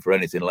hawking for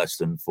anything less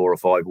than 4 or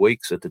 5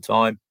 weeks at a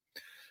time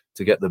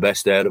to get the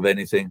best out of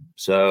anything.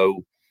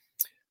 So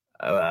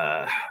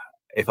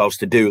if I was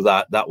to do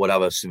that, that would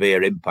have a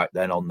severe impact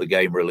then on the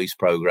game release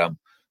program,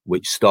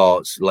 which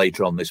starts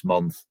later on this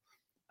month.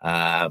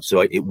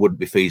 So it wouldn't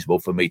be feasible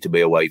for me to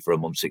be away for a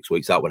month, 6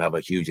 weeks. That would have a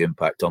huge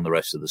impact on the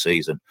rest of the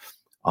season.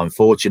 I'm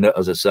fortunate,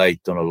 as I say,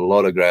 done a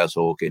lot of grouse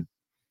hawking,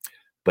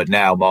 but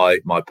now my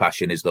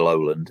passion is the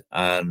lowland,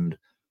 and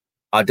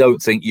I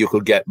don't think you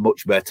could get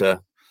much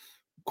better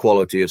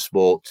quality of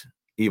sport,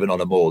 even on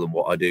a moor, than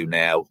what I do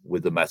now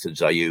with the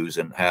methods I use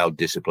and how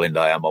disciplined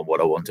I am on what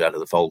I want out of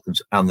the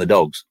falcons and the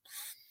dogs.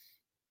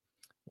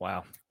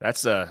 Wow,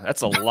 that's a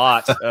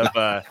lot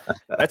of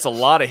that's a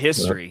lot of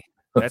history.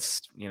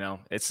 That's,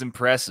 it's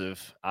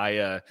impressive.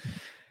 I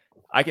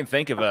can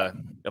think of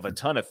a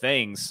ton of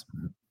things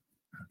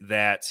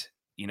that,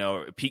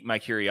 piqued my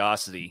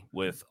curiosity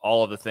with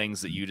all of the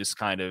things that you just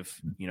kind of,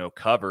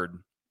 covered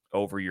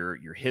over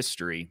your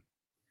history.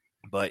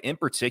 But in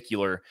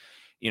particular,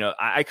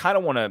 I kind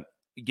of want to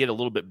get a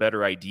little bit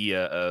better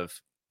idea of,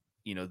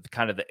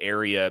 kind of the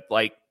area.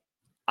 Like,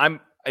 I'm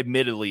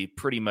admittedly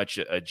pretty much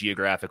a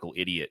geographical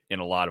idiot in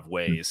a lot of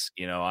ways.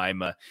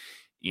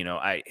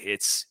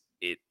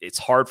 It's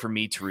hard for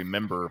me to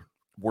remember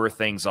where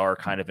things are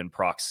kind of in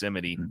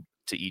proximity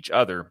to each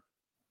other.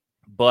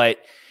 But,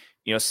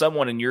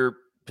 someone in your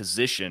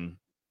position,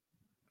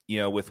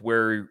 with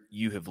where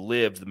you have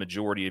lived the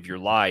majority of your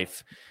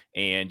life,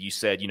 and you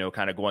said,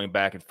 kind of going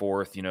back and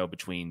forth,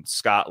 between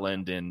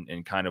Scotland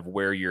and kind of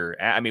where you're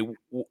at. I mean,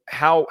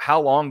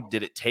 how long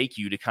did it take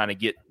you to kind of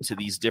get to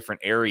these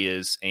different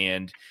areas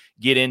and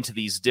get into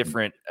these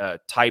different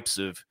types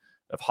of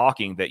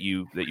hawking that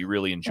you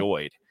really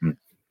enjoyed?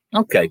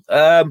 Okay.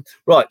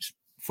 Right.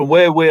 From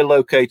where we're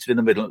located in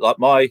the Midlands, like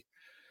my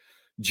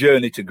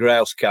journey to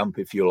grouse camp,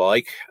 if you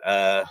like,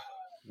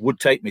 would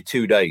take me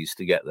 2 days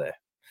to get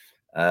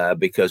there.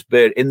 Because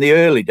in the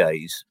early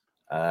days,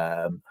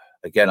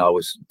 again, I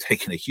was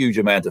taking a huge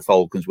amount of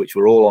falcons, which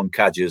were all on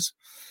cadgers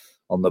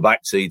on the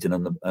back seat and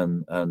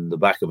the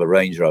back of a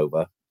Range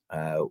Rover.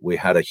 We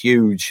had a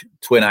huge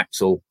twin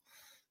axle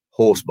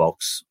horse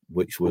box,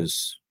 which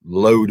was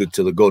loaded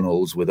to the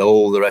gunnels with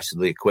all the rest of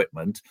the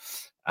equipment.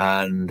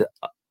 And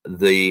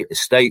the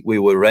estate we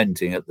were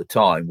renting at the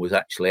time was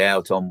actually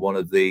out on one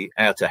of the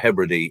Outer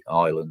Hebrides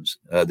Islands,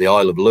 the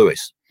Isle of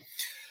Lewis,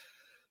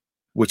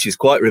 which is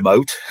quite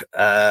remote.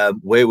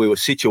 Where we were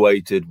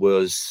situated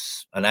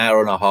was an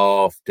hour and a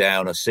half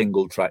down a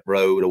single track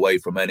road away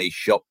from any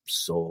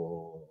shops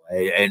or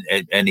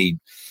any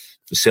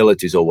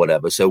facilities or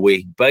whatever. So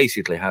we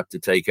basically had to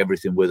take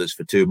everything with us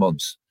for 2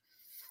 months.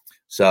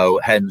 So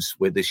hence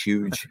with this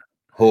huge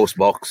horse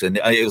box, and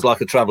it was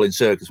like a traveling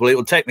circus. Well, it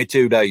would take me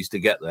 2 days to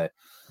get there.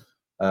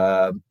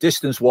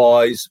 Distance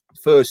wise,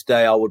 first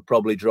day I would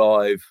probably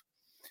drive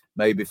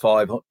maybe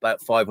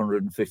about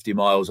 550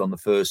 miles on the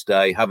first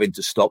day, having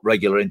to stop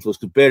regular intervals.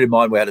 Because bear in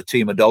mind, we had a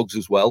team of dogs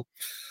as well,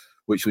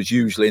 which was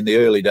usually in the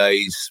early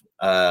days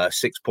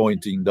 6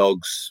 pointing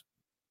dogs,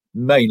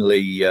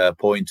 mainly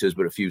pointers,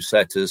 but a few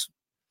setters,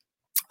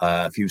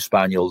 a few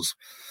spaniels.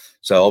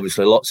 So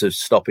obviously lots of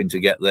stopping to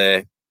get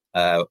there.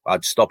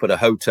 I'd stop at a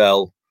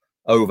hotel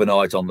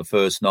overnight on the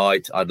first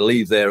night. I'd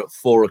leave there at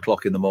 4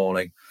 o'clock in the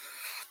morning.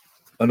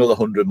 Another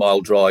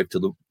 100-mile drive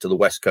to the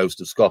west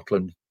coast of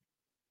Scotland,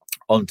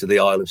 onto the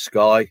Isle of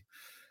Skye,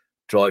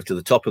 drive to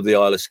the top of the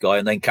Isle of Skye,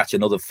 and then catch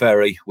another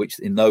ferry, which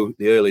in the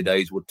early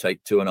days would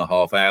take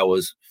 2.5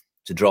 hours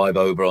to drive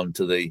over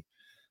onto the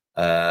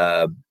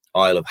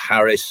Isle of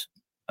Harris.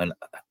 And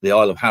the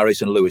Isle of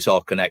Harris and Lewis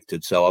are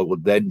connected. So I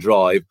would then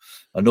drive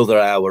another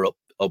hour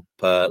up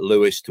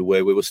Lewis to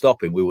where we were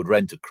stopping. We would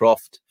rent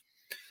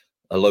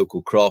a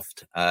local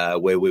croft,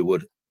 where we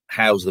would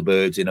house the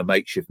birds in a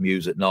makeshift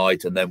mews at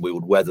night, and then we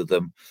would weather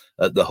them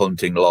at the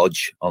hunting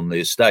lodge on the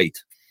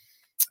estate.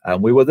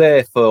 And we were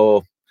there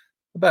for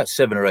about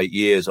 7 or 8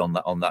 years on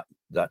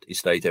that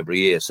estate every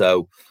year.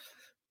 So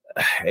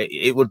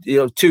it would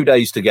 2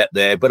 days to get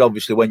there, but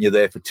obviously when you're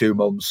there for 2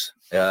 months,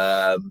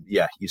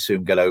 you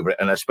soon get over it.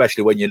 And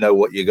especially when you know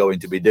what you're going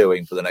to be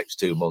doing for the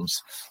next 2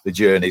 months, the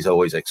journey is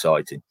always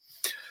exciting.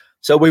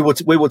 So we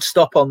would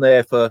stop on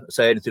there for,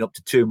 say, anything up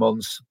to 2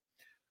 months.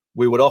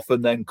 We would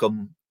often then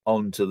come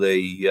onto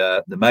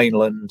the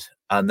mainland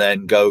and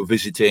then go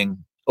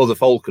visiting other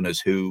falconers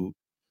who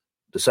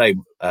the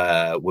same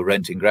were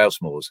renting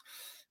grouse moors.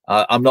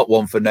 I'm not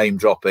one for name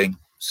dropping,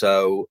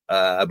 so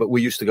but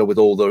we used to go with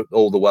all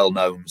the well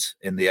knowns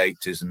in the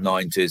 80s and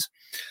 90s,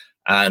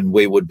 and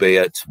we would be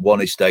at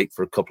one estate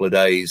for a couple of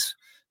days,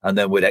 and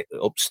then we'd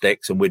up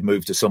sticks and we'd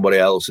move to somebody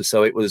else's.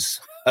 So it was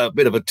a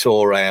bit of a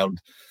tour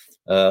around,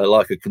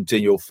 like a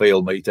continual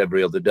field meet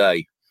every other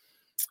day.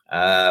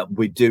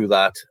 We'd do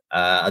that,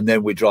 and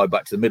then we'd drive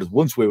back to the Midlands.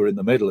 Once we were in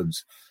the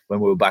Midlands, when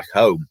we were back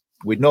home,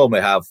 we'd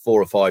normally have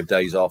 4 or 5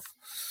 days off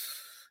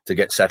to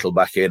get settled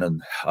back in,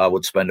 and I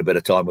would spend a bit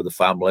of time with the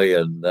family.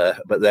 And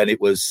but then it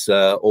was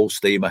all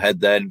steam ahead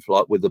then,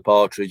 like with the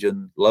partridge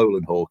and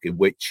lowland hawking,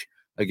 which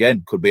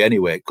again could be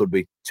anywhere. It could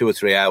be 2 or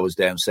 3 hours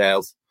down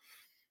south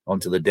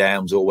onto the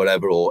Downs or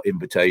whatever, or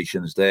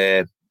invitations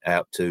there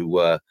out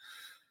to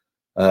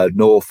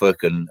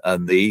Norfolk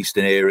and the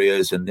eastern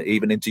areas, and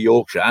even into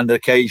Yorkshire, and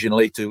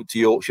occasionally to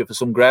Yorkshire for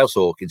some grouse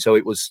hawking. So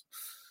it was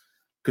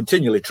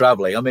continually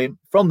travelling. I mean,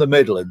 from the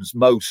Midlands,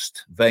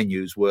 most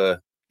venues were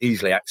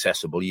easily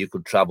accessible. You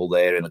could travel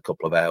there in a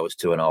couple of hours,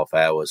 2.5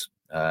 hours.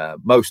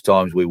 Most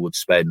times we would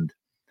spend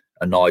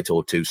a night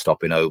or two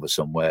stopping over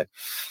somewhere.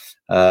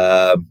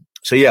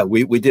 So yeah,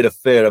 we did a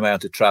fair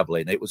amount of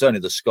travelling. It was only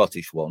the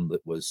Scottish one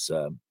that was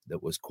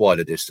quite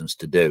a distance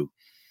to do.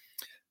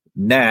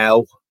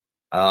 Now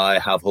I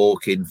have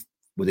hawking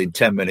within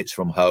 10 minutes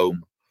from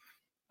home,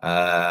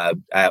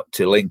 out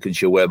to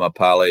Lincolnshire where my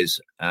pal is,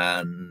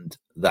 and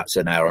that's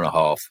an hour and a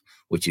half,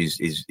 which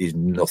is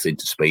nothing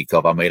to speak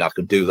of. I mean, I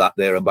can do that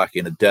there and back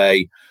in a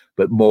day,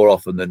 but more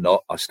often than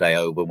not, I stay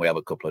over and we have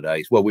a couple of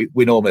days. Well, we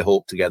normally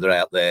hawk together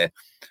out there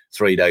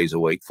 3 days a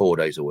week, 4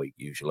 days a week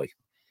usually.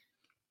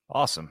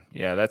 Awesome.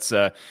 Yeah, that's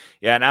an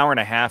hour and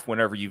a half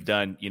whenever you've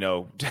done,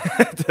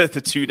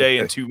 the 2 day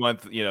and 2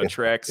 month,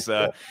 treks.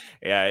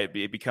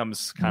 It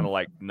becomes kind of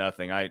like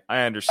nothing. I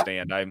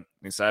understand.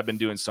 I've been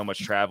doing so much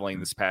traveling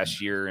this past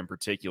year in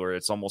particular.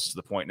 It's almost to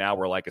the point now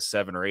where like a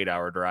 7 or 8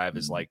 hour drive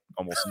is like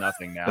almost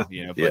nothing now,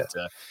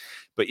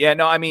 but yeah,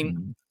 no, I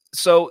mean,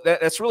 so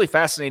that's really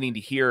fascinating to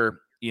hear,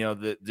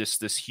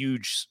 this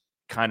huge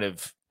kind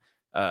of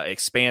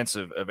expanse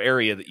of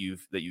area that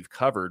you've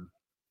covered.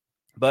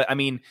 But I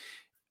mean,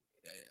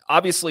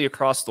 obviously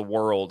across the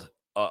world,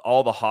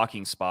 all the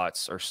hawking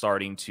spots are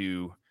starting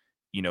to,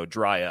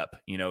 dry up,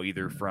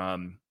 either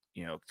from,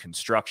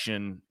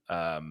 construction,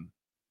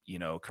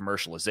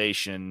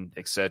 commercialization,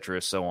 et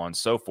cetera, so on and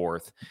so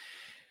forth.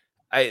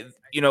 Kind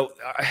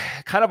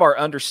of our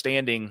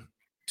understanding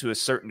to a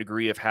certain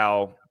degree of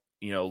how,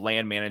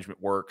 land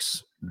management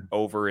works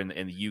over in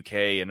the UK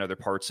and other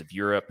parts of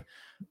Europe.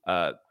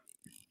 Kind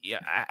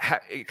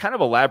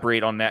of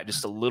elaborate on that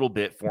just a little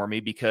bit for me,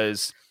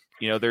 because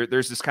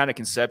there's this kind of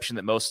conception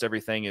that most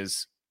everything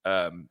is,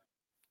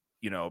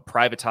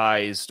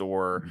 privatized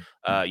or,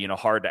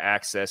 hard to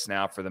access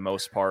now for the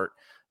most part,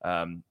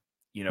 kind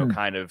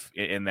of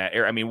in that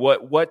area. I mean,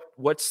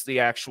 what's the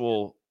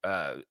actual,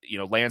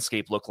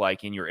 landscape look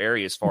like in your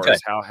area as far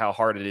as how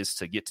hard it is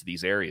to get to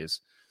these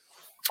areas?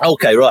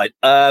 Okay, right.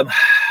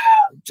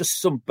 Just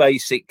some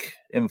basic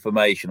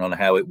information on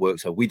how it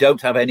works. So we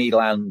don't have any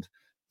land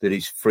that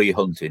is free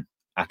hunting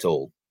at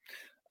all.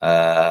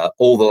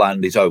 All the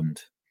land is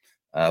owned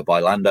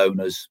by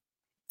landowners,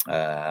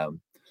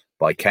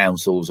 by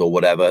councils or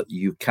whatever.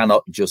 You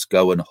cannot just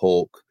go and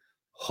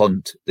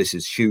hunt. This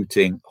is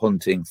shooting,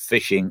 hunting,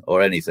 fishing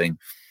or anything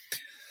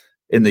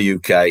in the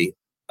UK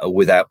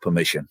without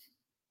permission.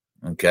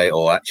 Okay,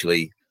 or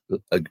actually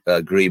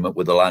agreement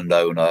with the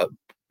landowner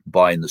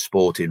buying the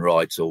sporting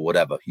rights or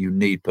whatever. You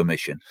need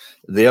permission.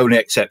 The only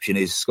exception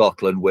is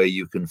Scotland, where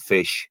you can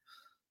fish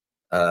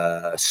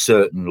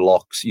certain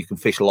lochs. You can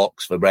fish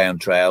lochs for brown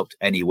trout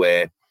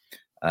anywhere.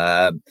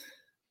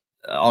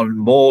 On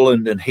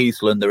moorland and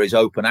heathland, there is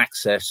open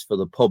access for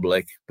the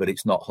public, but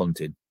it's not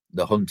hunting.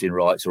 The hunting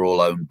rights are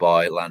all owned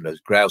by landowners.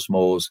 Grouse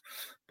moors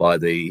by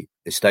the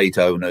estate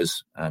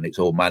owners, and it's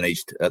all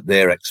managed at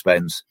their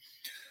expense.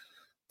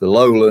 The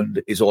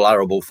lowland is all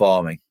arable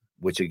farming,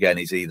 which again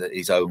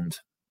is owned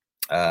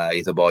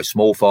either by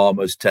small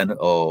farmers, tenant,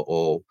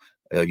 or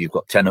you've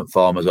got tenant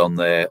farmers on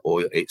there,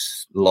 or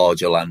it's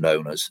larger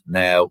landowners.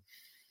 Now,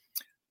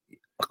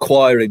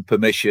 acquiring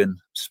permission,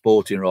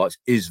 sporting rights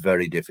is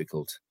very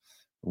difficult.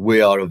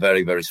 We are a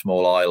very, very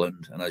small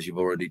island, and as you've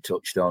already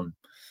touched on,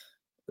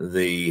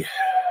 the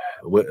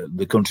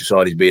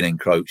countryside is being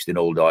encroached in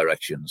all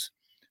directions.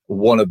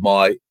 One of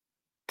my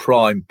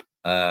prime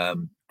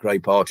grey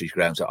partridge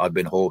grounds that I've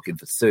been hawking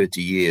for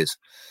 30 years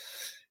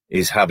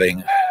is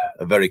having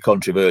a very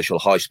controversial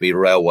high-speed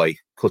railway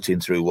cutting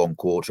through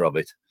 1/4 of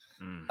it,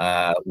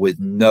 with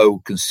no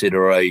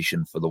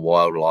consideration for the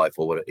wildlife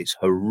or whatever. It's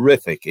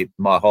horrific.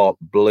 My heart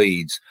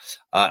bleeds.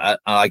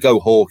 I go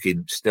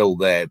hawking still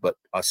there, but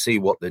I see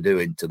what they're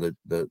doing to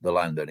the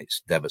land, and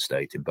it's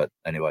devastating. But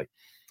anyway,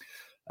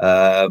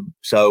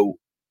 so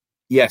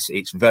yes,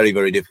 it's very,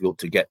 very difficult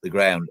to get the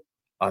ground.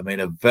 I'm in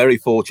a very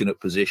fortunate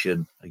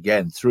position,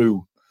 again,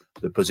 through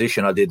the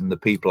position I did and the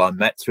people I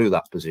met through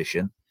that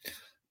position,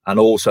 and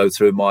also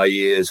through my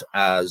years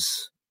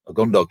as a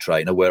gun dog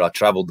trainer, where I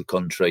travelled the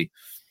country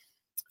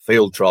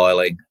field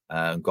trialing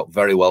and got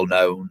very well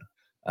known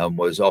and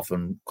was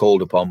often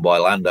called upon by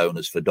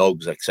landowners for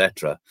dogs,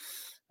 etc.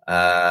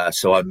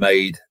 So I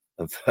made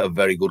a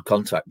very good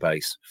contact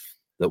base.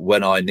 that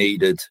when I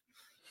needed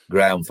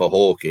ground for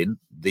hawking,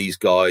 these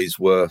guys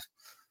were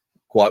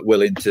quite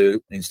willing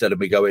to, instead of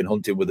me going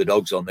hunting with the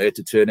dogs on there,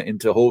 to turn it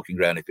into hawking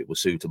ground if it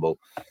was suitable.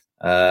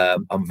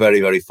 I'm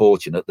very, very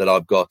fortunate that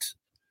I've got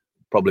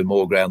probably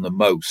more ground than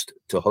most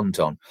to hunt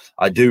on.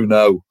 I do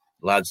know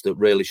lads that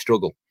really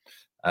struggle.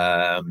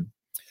 And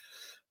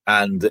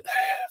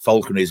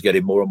falconry is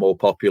getting more and more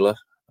popular.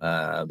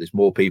 There's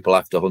more people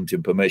after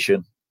hunting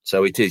permission.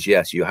 So it is,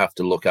 yes, you have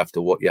to look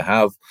after what you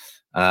have.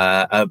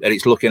 And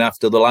it's looking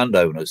after the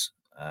landowners.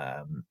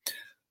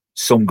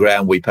 Some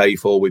ground we pay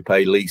for, we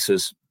pay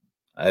leases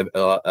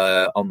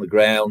on the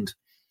ground.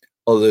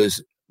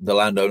 Others, the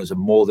landowners are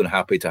more than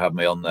happy to have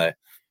me on there.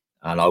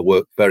 And I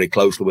work very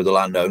closely with the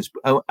landowners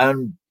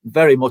and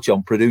very much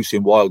on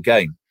producing wild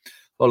game.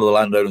 A lot of the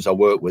landowners I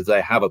work with,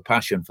 they have a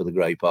passion for the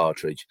grey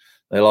partridge.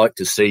 They like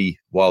to see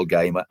wild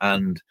game.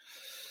 And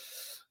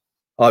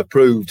I've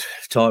proved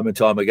time and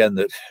time again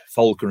that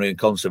falconry and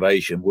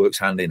conservation works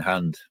hand in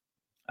hand.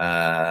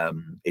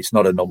 It's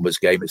not a numbers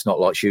game. It's not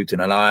like shooting.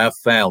 And I have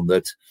found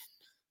that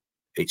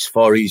it's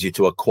far easier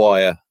to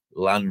acquire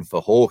land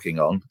for hawking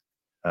on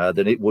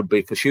than it would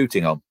be for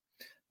shooting on.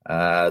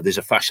 There's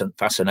a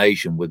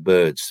fascination with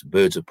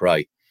birds of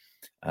prey.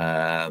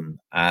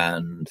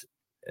 And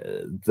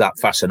that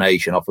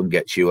fascination often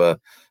gets you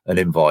an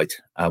invite.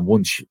 And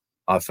once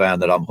I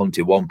found that I'm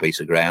hunting one piece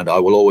of ground, I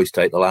will always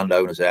take the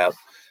landowners out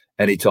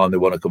anytime they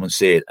want to come and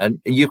see it. And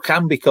you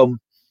can become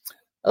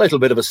a little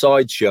bit of a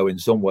sideshow in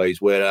some ways,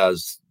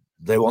 whereas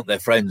they want their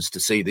friends to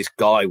see this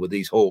guy with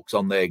these hawks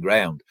on their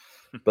ground.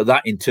 But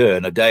that in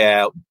turn, a day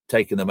out,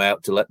 taking them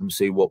out to let them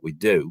see what we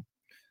do,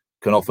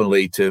 can often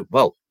lead to,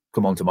 well,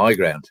 come on to my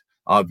ground.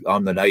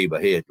 I'm the neighbour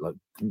here. Like,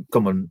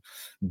 come and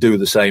do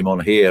the same on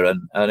here.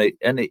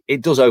 And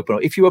it does open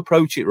up. If you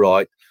approach it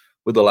right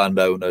with the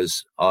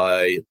landowners,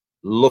 I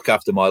look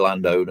after my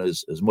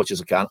landowners as much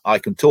as I can. I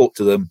can talk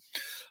to them,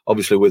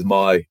 obviously, with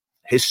my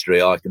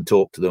history. I can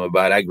talk to them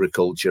about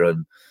agriculture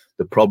and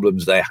the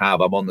problems they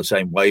have. I'm on the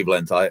same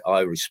wavelength.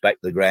 I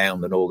respect the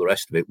ground and all the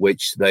rest of it,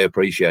 which they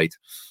appreciate.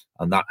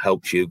 And that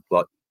helps you,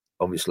 like,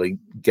 obviously,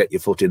 get your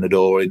foot in the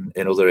door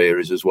in other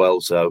areas as well.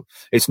 So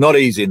it's not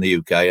easy in the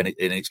UK, and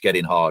it's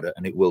getting harder,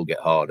 and it will get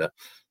harder.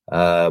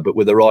 But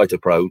with the right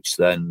approach,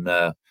 then,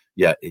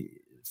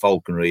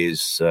 falconry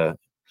is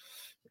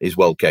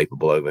well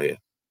capable over here.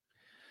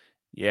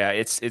 Yeah,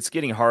 it's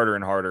getting harder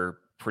and harder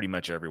pretty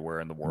much everywhere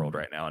in the world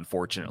right now,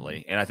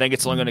 unfortunately. And I think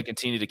it's only going to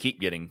continue to keep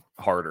getting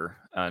harder.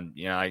 And,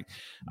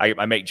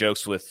 I make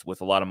jokes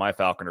with a lot of my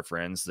falconer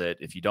friends that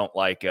if you don't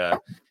like,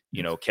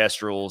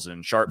 kestrels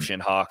and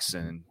sharp-shinned hawks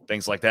and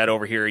things like that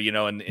over here,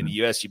 in the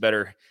US, you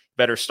better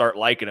start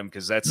liking them,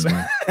 because that's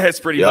that's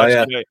pretty much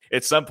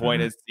at some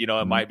point it's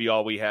it might be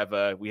all we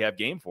have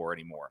game for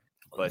anymore.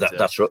 But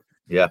that's right.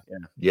 Yeah.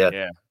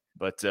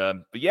 But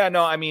yeah,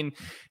 no, I mean,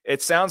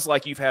 it sounds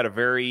like you've had a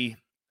very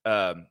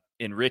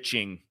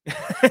enriching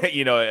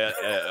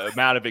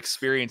amount of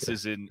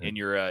experiences in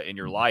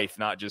your life,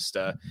 not just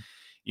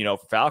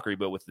falconry,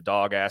 but with the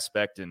dog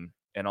aspect and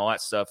all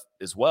that stuff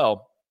as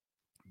well.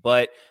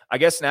 But I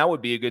guess now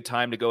would be a good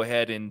time to go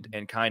ahead and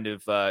kind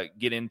of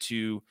get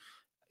into,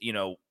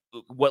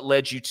 what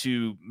led you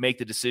to make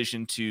the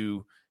decision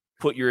to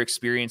put your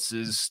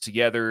experiences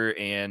together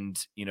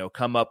and,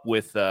 come up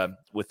with a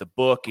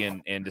book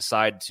and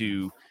decide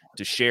to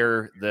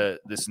share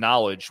this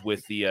knowledge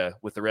with the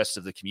rest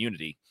of the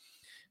community.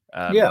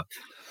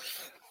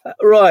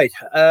 Right.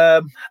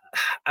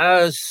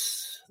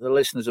 As the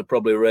listeners have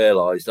probably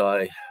realized,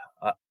 I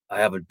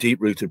have a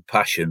deep rooted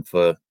passion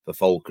for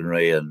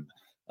falconry and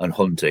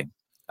hunting.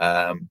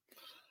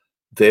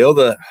 The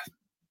other,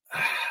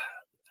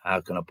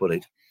 how can I put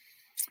it?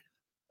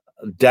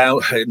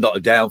 Not a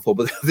downfall,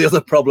 but the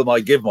other problem I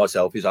give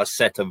myself is I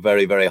set a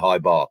very, very high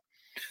bar.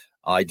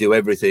 I do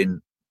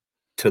everything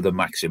to the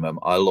maximum.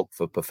 I look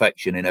for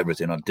perfection in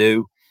everything I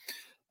do.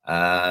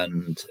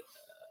 And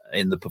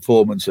in the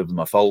performance of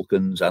my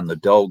falcons and the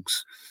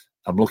dogs,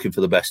 I'm looking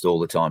for the best all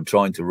the time,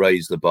 trying to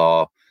raise the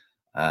bar.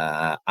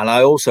 And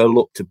I also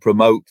look to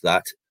promote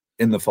that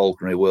in the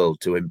falconry world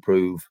to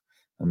improve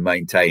and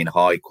maintain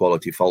high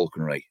quality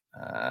falconry.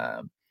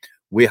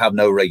 We have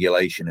no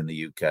regulation in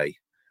the UK,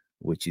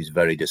 which is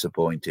very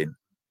disappointing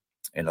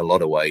in a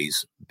lot of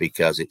ways,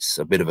 because it's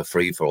a bit of a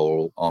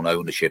free-for-all on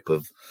ownership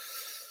of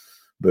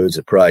birds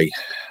of prey.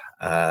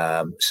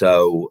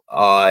 So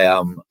I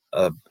am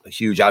a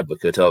huge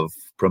advocate of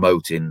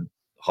promoting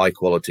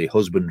high-quality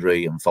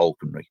husbandry and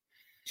falconry.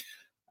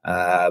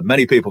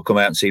 Many people come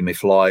out and see me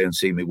fly and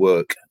see me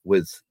work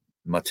with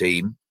my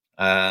team,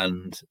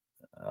 and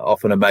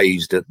often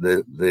amazed at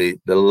the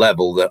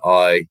level that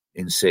I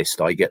insist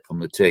I get from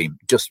the team.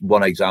 Just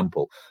one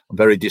example, I'm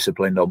very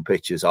disciplined on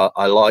pitches.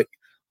 I like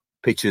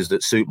pitches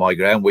that suit my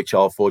ground, which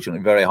are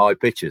fortunately very high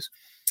pitches.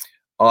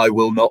 I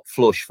will not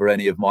flush for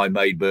any of my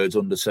made birds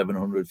under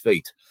 700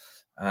 feet.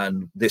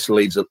 And this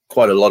leaves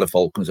quite a lot of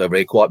falcons over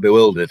here quite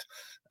bewildered.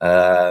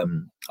 I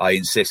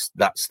insist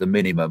that's the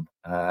minimum.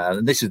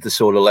 And this is the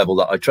sort of level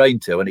that I train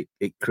to, and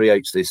it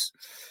creates this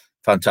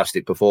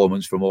fantastic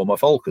performance from all my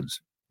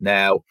falcons.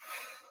 Now,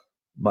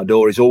 my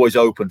door is always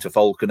open to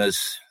falconers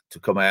to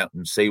come out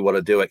and see what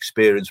I do,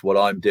 experience what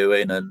I'm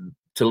doing, and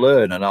to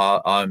learn. And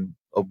I'm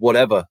of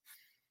whatever,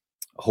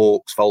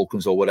 hawks,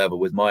 falcons, or whatever,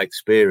 with my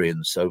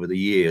experience over the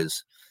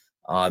years,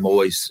 I'm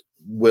always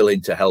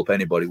willing to help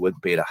anybody, with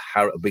be it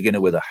a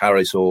beginner with a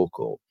Harris hawk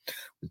or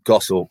with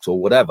goshawks or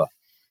whatever.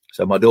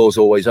 So my door's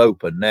always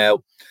open.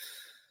 Now,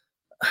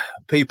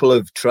 people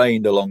have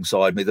trained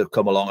alongside me. They've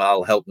come along.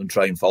 I'll help them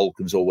train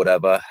falcons or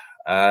whatever.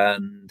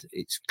 And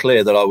it's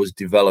clear that I was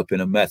developing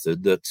a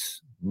method that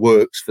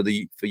works for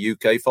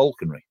UK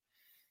falconry.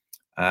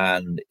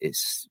 And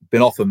it's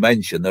been often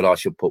mentioned that I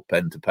should put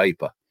pen to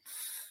paper.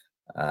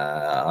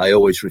 I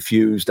always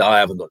refused. I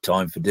haven't got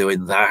time for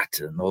doing that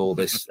and all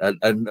this.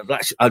 And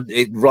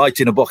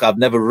writing a book, I've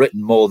never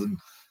written more than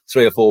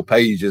 3 or 4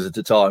 pages at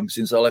a time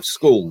since I left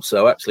school.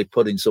 So actually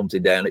putting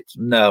something down, it's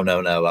no.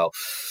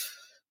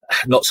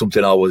 Not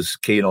something I was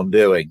keen on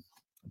doing.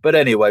 But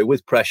anyway,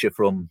 with pressure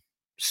from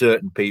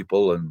certain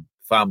people and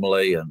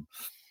family, and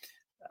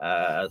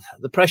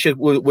the pressure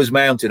was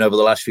mounting over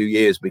the last few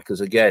years,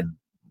 because, again,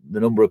 the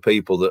number of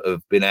people that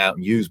have been out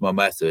and used my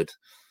method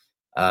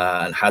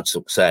and had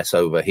success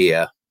over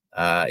here,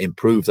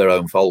 improved their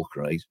own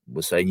falconry,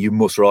 was saying, you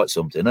must write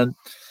something. And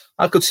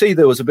I could see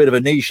there was a bit of a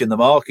niche in the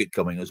market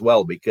coming as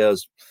well,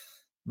 because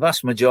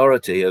vast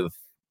majority of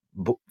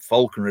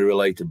falconry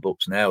related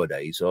books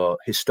nowadays are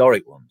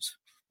historic ones.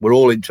 We're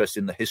all interested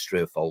in the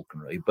history of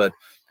falconry, but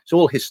it's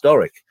all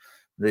historic.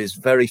 There's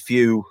very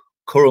few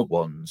current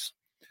ones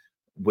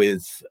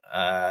with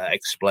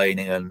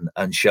explaining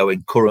and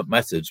showing current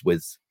methods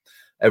with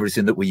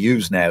everything that we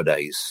use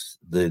nowadays,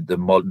 the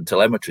modern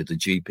telemetry, the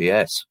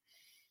GPS,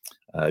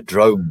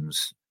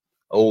 drones,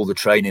 all the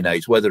training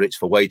aids, whether it's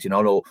for waiting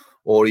on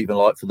or even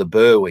like for the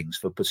burr wings,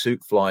 for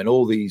pursuit flying,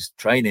 all these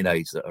training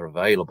aids that are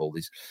available.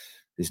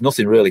 There's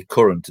nothing really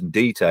current and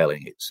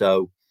detailing it.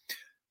 So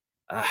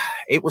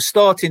it was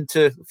starting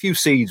to, a few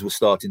seeds were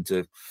starting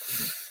to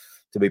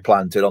be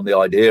planted on the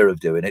idea of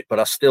doing it, but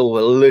I still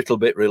a little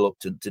bit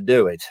reluctant to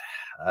do it.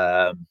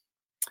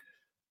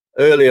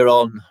 Earlier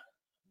on,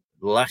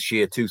 last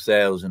year,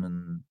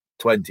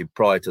 2020,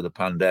 prior to the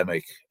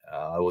pandemic,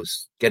 I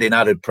was getting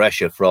added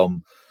pressure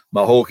from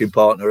my hawking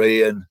partner,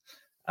 Ian,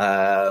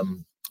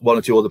 1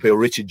 or 2 other people,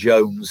 Richard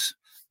Jones,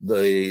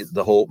 the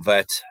hawk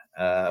vet,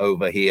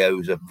 over here,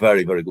 who's a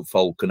very, very good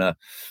falconer.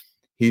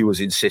 He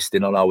was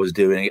insisting on I was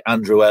doing it.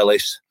 Andrew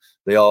Ellis,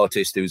 the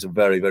artist, who's a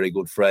very, very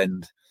good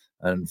friend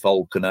and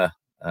falconer.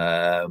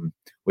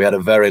 We had a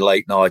very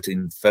late night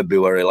in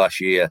February last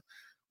year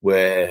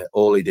where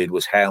all he did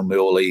was hound me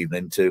all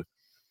evening to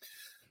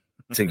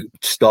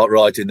start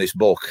writing this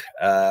book.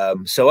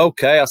 So,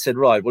 okay, I said,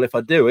 right, well, if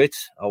I do it,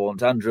 I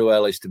want Andrew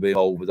Ellis to be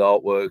involved with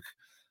artwork.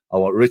 I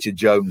want Richard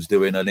Jones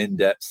doing an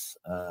in-depth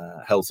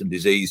health and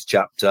disease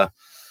chapter.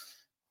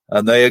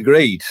 And they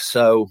agreed.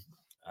 So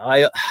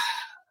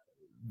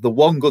the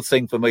one good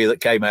thing for me that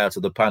came out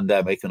of the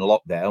pandemic and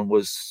lockdown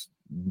was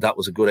that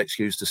was a good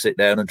excuse to sit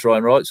down and try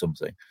and write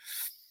something.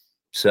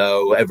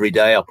 So every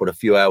day I put a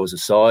few hours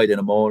aside in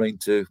the morning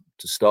to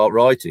start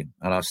writing.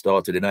 And I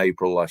started in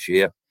April last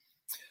year.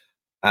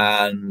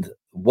 And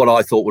what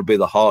I thought would be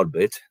the hard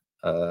bit,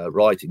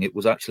 writing it,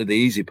 was actually the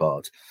easy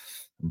part.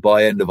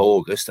 By end of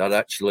August, I'd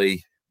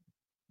actually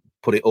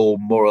put it all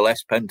more or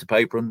less pen to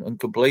paper and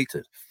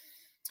completed.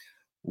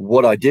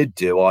 What I did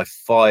do, I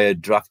fired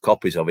draft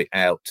copies of it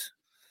out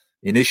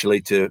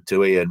initially to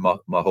Ian,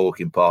 my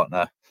hawking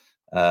partner.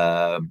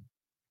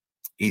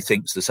 He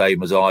thinks the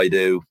same as I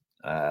do.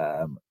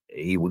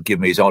 He would give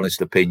me his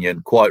honest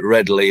opinion quite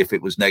readily. If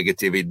it was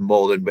negative, he'd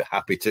more than be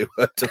happy to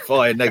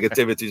fire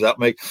negativities at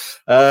me.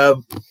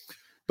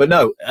 But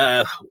no,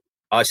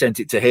 I sent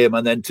it to him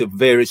and then to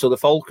various other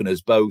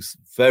falconers, both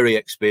very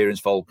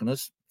experienced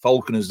falconers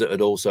that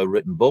had also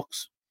written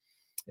books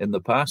in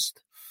the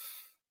past,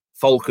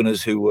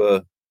 falconers who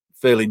were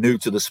fairly new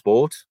to the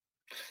sport.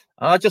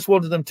 I just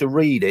wanted them to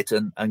read it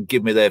and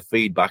give me their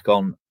feedback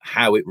on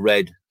how it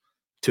read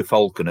to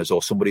falconers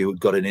or somebody who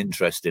got an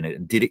interest in it.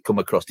 And did it come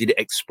across? Did it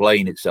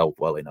explain itself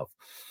well enough?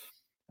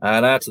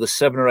 And out of the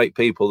 7 or 8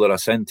 people that I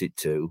sent it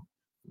to,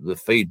 the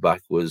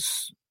feedback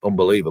was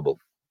unbelievable.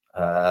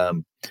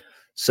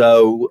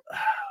 So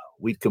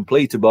we'd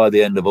completed by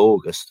the end of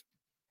August.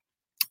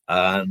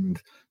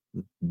 And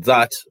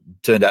that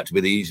turned out to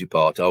be the easy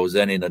part. I was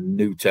then in a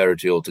new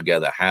territory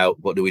altogether.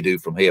 What do we do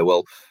from here?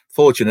 Well,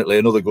 fortunately,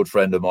 another good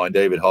friend of mine,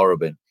 David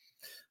Horrobin,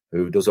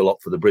 who does a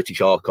lot for the British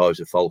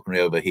Archives of Falconry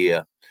over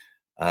here,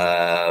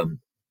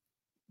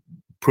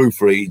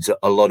 proofreads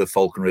a lot of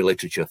falconry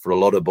literature for a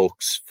lot of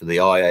books, for the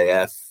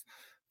IAF,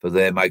 for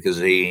their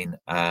magazine,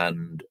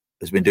 and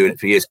has been doing it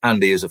for years.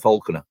 And he is a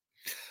falconer.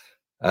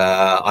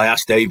 I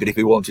asked David if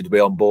he wanted to be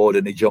on board,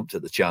 and he jumped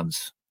at the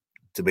chance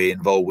to be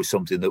involved with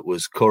something that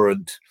was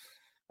current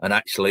and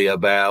actually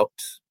about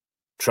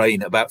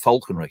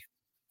falconry.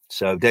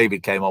 So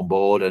David came on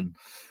board, and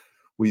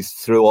we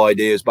threw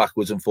ideas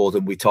backwards and forth,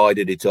 and we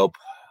tidied it up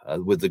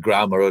with the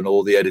grammar and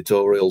all the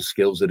editorial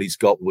skills that he's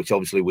got, which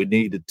obviously we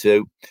needed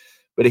to.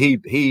 But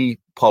he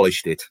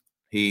polished it.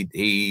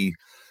 He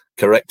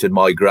corrected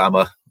my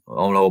grammar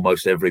on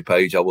almost every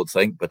page, I would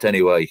think. But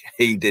anyway,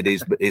 he did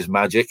his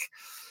magic.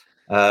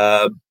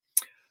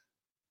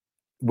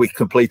 We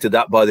completed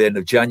that by the end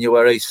of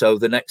January. So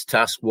the next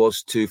task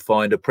was to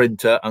find a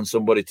printer and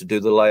somebody to do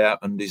the layout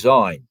and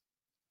design.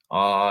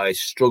 I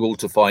struggled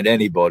to find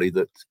anybody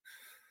that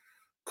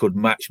could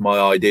match my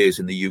ideas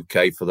in the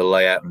UK for the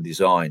layout and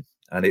design.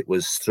 And it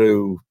was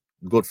through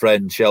good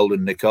friend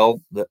Sheldon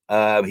Nicole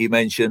that he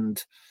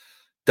mentioned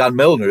Dan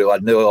Milner, who I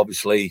knew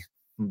obviously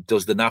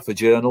does the NAFA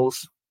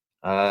journals.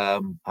 I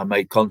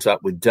made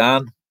contact with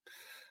Dan,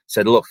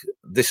 said, look,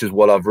 this is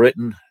what I've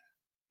written.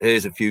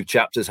 Here's a few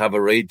chapters, have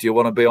a read. Do you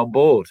want to be on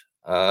board?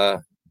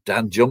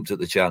 Dan jumped at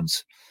the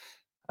chance.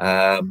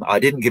 I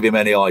didn't give him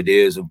any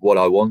ideas of what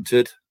I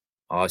wanted.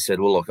 I said,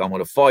 well, look, I'm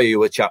going to fire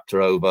you a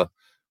chapter over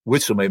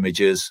with some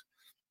images,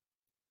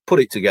 put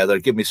it together,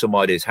 give me some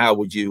ideas. How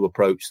would you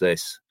approach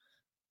this?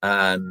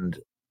 And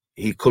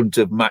he couldn't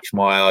have matched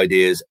my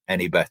ideas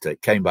any better.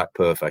 It came back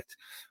perfect.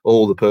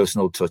 All the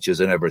personal touches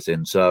and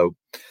everything. So,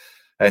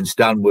 hence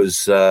Dan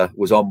was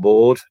on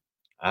board.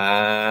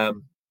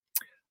 And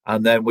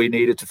then we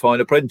needed to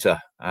find a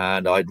printer.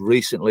 And I'd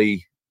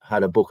recently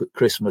had a book at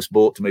Christmas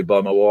bought to me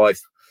by my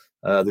wife,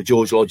 the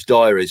George Lodge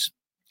Diaries.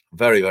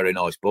 Very, very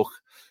nice book.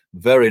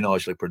 Very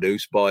nicely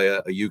produced by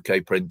a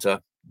UK printer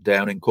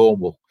down in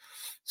Cornwall.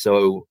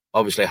 So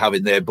obviously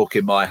having their book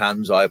in my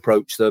hands, I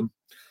approached them,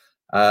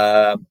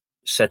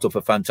 set up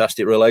a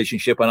fantastic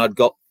relationship, and I'd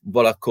got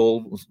what I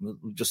call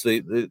just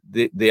the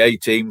A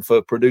team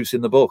for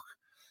producing the book,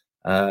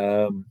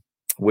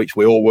 which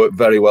we all work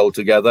very well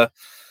together.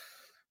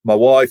 My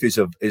wife is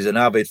an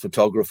avid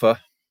photographer.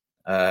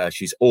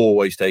 She's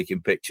always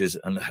taking pictures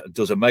and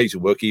does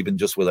amazing work, even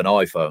just with an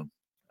iPhone.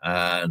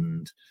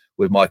 And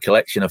with my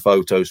collection of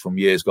photos from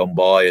years gone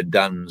by and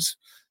Dan's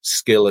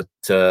skill at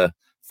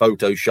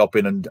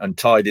photoshopping and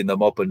tidying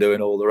them up and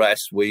doing all the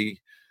rest, we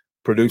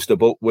produced a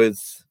book with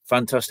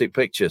fantastic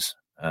pictures.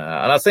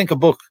 And I think a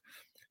book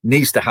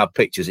needs to have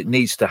pictures. It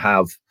needs to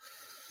have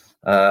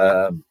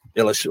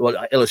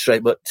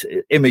illustrate, but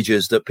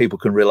images that people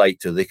can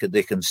relate to. They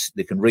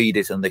can read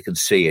it and they can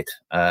see it.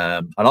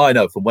 And I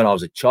know from when I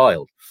was a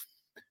child,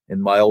 in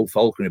my old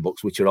falconry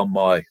books, which are on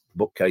my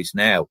bookcase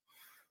now,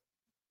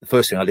 the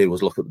first thing I did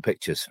was look at the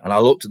pictures, and I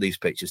looked at these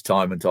pictures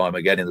time and time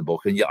again in the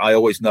book. And I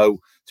always know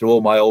through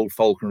all my old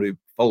falconry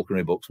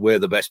books where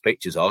the best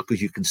pictures are, because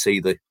you can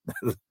see the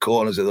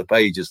corners of the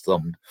pages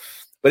thumbed.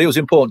 But it was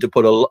important to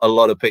put a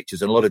lot of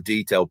pictures and a lot of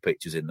detailed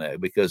pictures in there,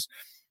 because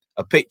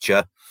a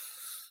picture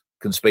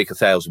can speak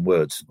 1,000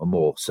 words or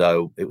more.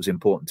 So it was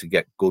important to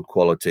get good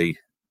quality,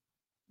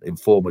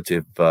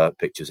 informative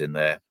pictures in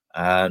there.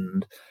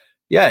 And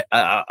yeah,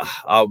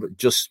 I'm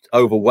just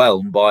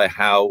overwhelmed by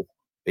how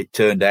it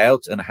turned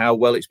out and how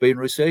well it's been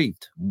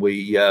received.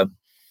 We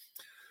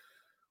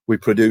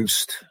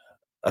produced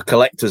a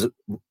collector's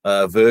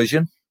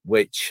version,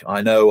 which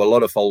I know a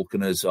lot of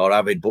falconers are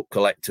avid book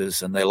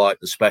collectors and they like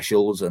the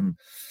specials. And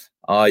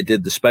I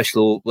did the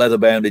special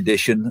leather-bound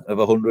edition of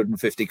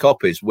 150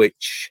 copies,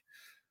 which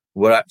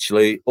were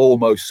actually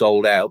almost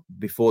sold out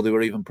before they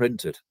were even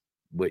printed,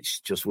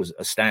 which just was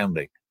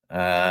astounding.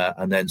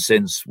 And then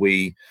since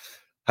we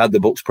had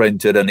the books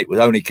printed and it was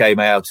only came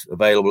out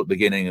available at the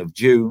beginning of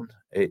June,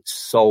 it's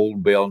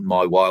sold beyond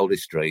my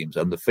wildest dreams.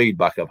 And the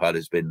feedback I've had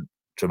has been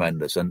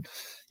tremendous. And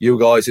you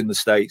guys in the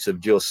States have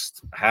just,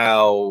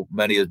 how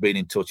many has been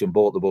in touch and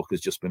bought the book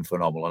has just been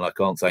phenomenal. And I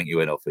can't thank you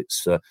enough.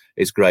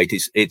 It's great.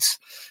 It's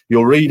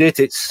you'll read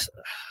it. It's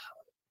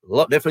a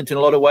lot different in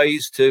a lot of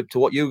ways to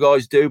what you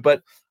guys do.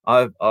 But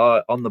I've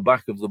on the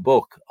back of the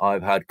book,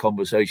 I've had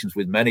conversations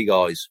with many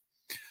guys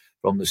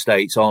from the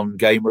States on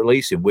game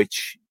releasing,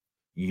 which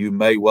you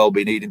may well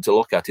be needing to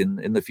look at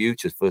in the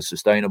future for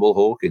sustainable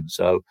hawking.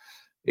 So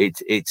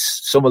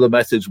it's some of the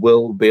methods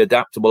will be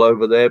adaptable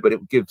over there, but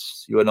it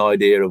gives you an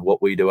idea of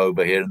what we do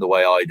over here and the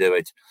way I do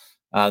it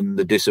and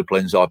the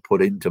disciplines I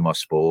put into my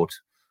sport,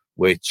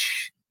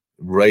 which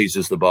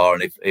raises the bar.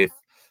 And if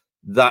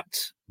that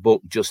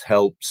book just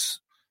helps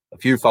a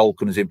few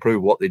falconers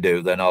improve what they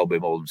do, then I'll be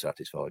more than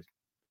satisfied.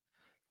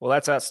 Well,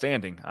 that's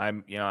outstanding.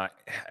 I'm,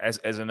 as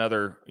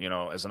another,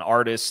 as an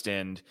artist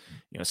and,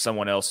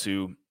 someone else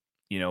who,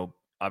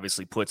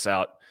 obviously puts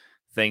out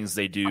things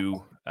they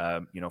do,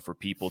 for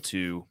people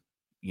to,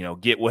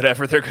 get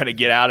whatever they're going to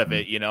get out of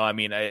it. I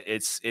mean,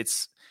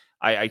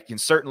 I can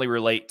certainly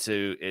relate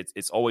to it.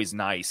 It's always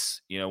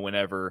nice,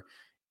 whenever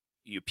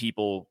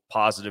people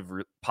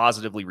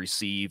positively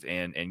receive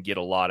and get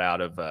a lot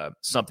out of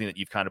something that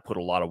you've kind of put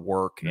a lot of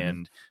work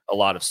and a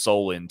lot of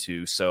soul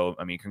into. So,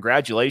 I mean,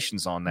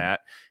 congratulations on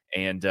that.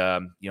 And,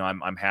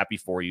 I'm happy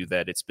for you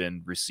that it's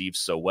been received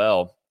so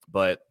well.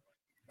 But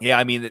yeah,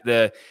 I mean,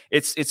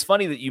 it's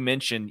funny that you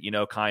mentioned,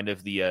 kind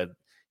of the,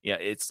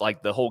 it's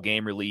like the whole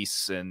game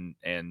release and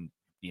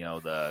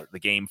the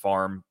game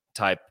farm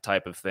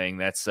type of thing.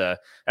 That's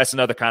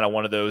another kind of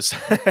one of those,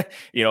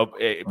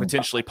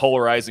 potentially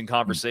polarizing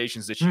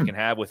conversations that you can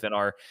have within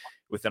our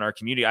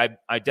community.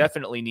 I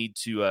definitely need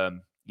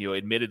to,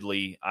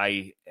 admittedly,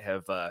 I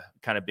have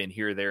kind of been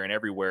here, there, and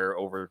everywhere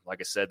over, like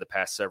I said, the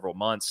past several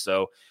months.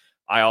 So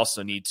I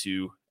also need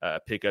to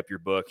pick up your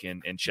book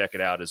and check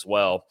it out as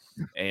well.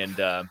 And,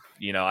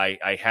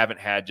 I haven't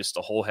had just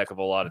a whole heck of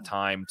a lot of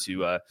time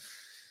to,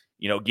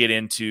 get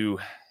into,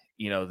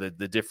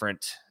 the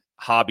different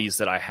hobbies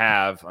that I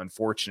have,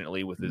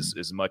 unfortunately, with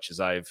as much as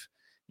I've,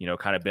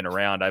 kind of been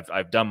around.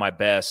 I've done my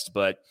best,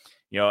 but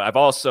I've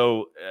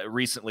also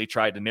recently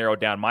tried to narrow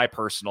down my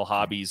personal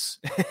hobbies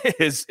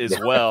as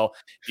well,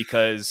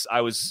 because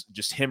I was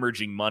just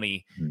hemorrhaging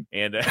money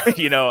and,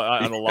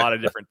 on a lot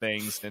of different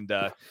things.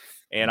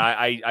 And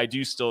I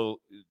do still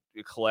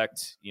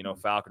collect,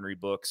 falconry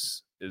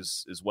books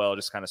as well.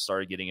 Just kind of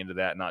started getting into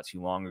that not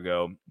too long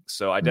ago.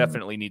 So I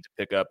definitely need to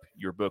pick up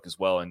your book as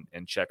well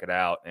and check it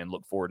out, and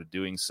look forward to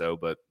doing so.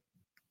 But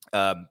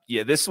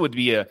this would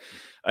be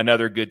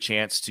another good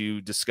chance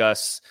to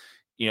discuss,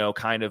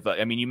 kind of,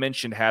 you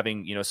mentioned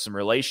having, some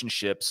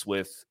relationships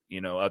with,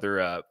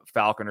 other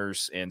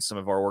falconers and some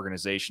of our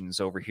organizations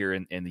over here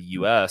in the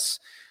U.S.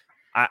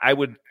 I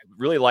would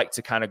really like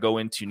to kind of go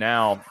into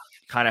now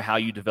kind of how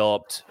you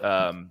developed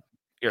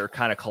or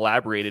kind of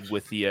collaborated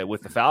with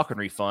the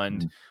Falconry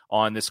Fund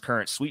on this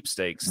current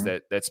sweepstakes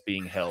that's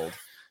being held,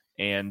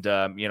 and,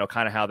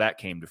 kind of how that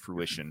came to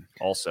fruition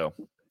also.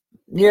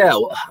 Yeah,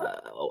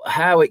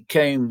 how it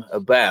came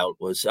about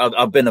was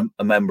I've been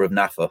a member of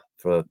NAFA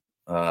for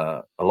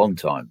a long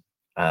time.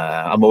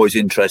 I'm always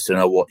interested,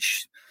 and I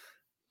watch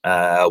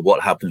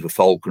what happens with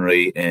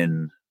falconry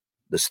in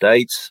the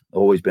States.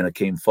 Always been a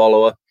keen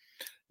follower.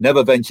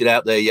 Never ventured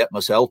out there yet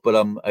myself,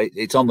 but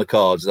it's on the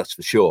cards, that's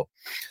for sure.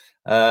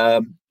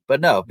 But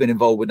no, I've been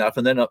involved with NAFA,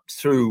 and then up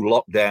through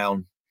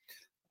lockdown,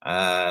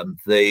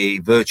 the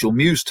virtual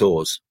Muse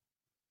tours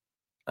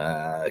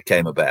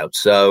came about.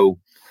 So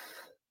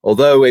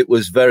although it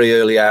was very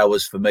early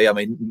hours for me, I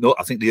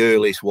think the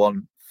earliest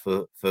one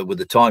for with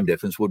the time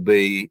difference would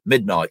be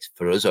midnight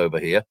for us over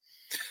here.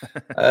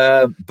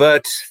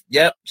 But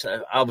yeah,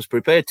 so I was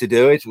prepared to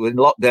do it. We're in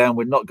lockdown.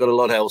 We've not got a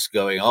lot else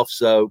going off.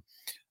 So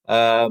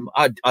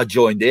I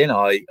joined in.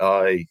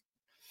 I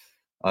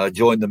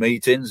joined the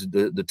meetings,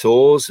 the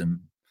tours, and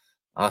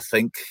I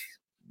think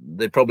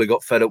they probably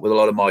got fed up with a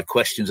lot of my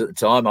questions at the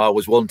time. I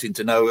was wanting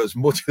to know as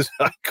much as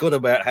I could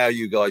about how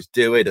you guys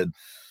do it and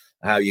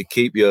how you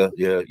keep your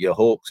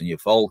hawks and your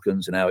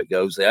falcons and how it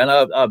goes there. And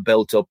I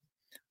built up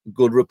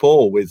good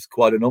rapport with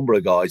quite a number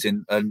of guys.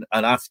 And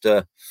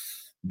after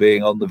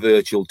being on the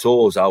virtual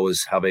tours, I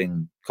was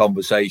having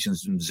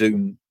conversations and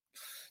Zoom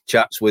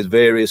chats with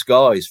various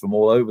guys from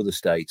all over the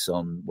States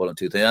on one or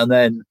two things. And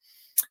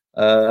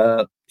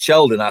then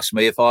Sheldon asked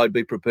me if I'd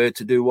be prepared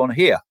to do one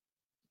here,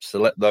 to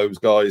let those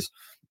guys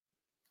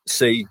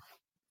see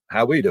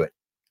how we do it.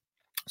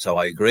 So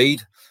I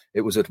agreed.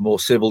 It was at a more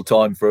civil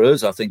time for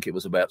us. I think it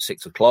was about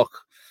 6 o'clock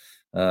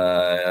in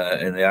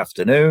the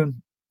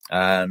afternoon.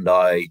 And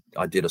I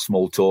did a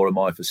small tour of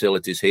my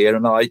facilities here,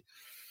 and I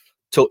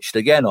touched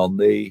again on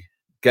the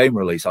game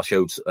release. I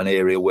showed an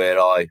area where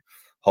I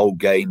hold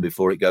game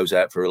before it goes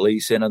out for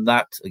releasing, and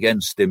that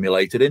again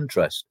stimulated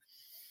interest.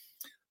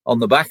 On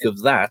the back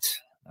of that,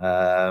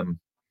 I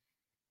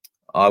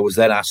was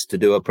then asked to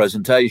do a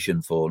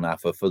presentation for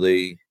NAFA for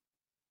the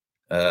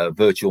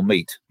virtual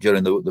meet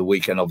during the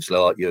weekend. Obviously,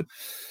 like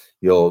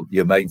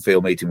your main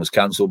field meeting was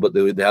cancelled, but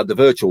they had the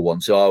virtual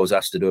one. So I was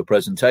asked to do a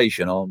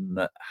presentation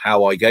on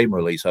how I game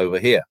release over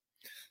here.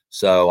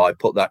 So I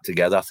put that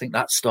together. I think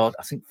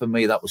for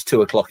me, that was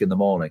 2 o'clock in the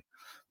morning.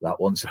 That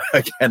one's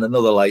again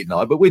another late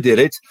night, but we did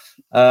it.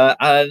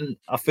 And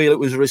I feel it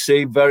was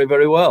received very,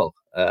 very well.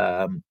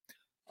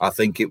 I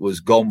think it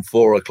was gone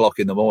 4 o'clock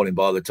in the morning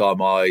by the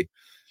time I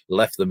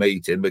left the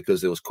meeting,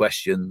 because there was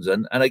questions.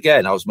 And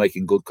again, I was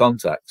making good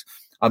contact.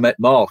 I met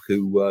Mark,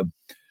 who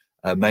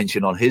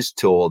mentioned on his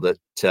tour that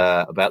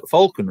about the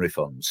Falconry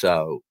Fund.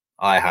 So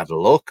I had a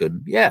look,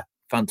 and yeah,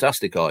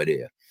 fantastic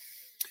idea.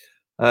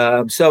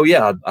 So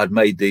yeah, I'd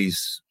made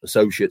these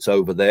associates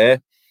over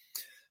there.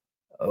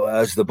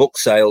 As the book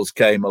sales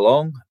came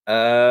along,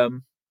 I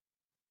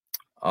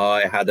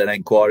had an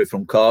inquiry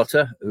from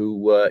Carter,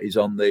 who is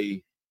on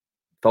the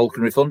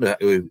Falconry Fund,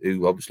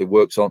 who obviously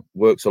works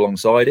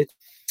alongside it.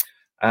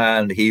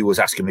 And he was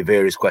asking me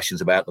various questions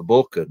about the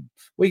book, and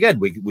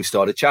we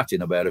started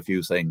chatting about a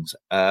few things.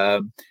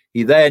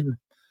 He then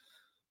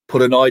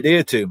put an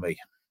idea to me.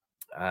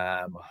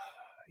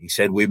 He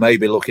said, we may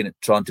be looking at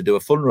trying to do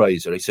a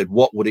fundraiser. He said,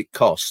 what would it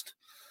cost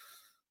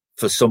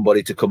for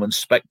somebody to come and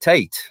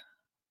spectate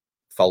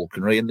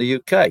falconry in the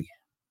UK?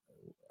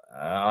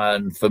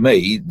 And for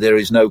me, there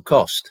is no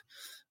cost.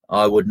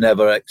 I would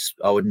never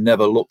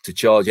look to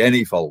charge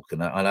any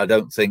falconer, and I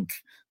don't think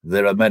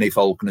there are many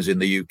falconers in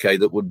the UK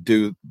that would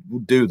do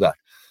that.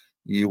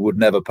 You would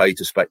never pay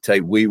to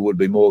spectate. We would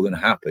be more than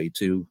happy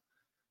to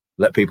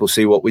let people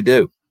see what we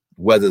do,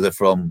 whether they're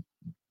from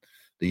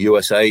the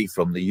USA,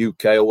 from the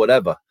UK, or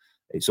whatever.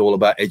 It's all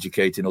about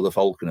educating other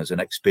falconers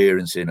and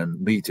experiencing and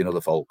meeting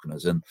other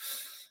falconers, and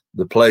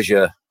the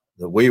pleasure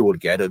that we would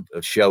get of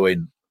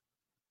showing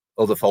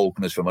other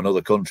falconers from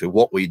another country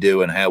what we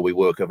do and how we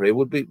work over here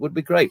would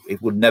be great.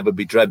 It would never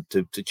be dreamt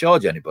to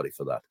charge anybody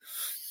for that.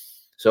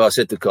 So I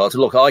said to Carter,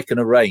 look, I can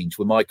arrange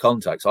with my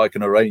contacts, I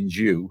can arrange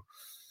you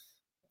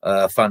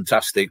a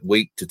fantastic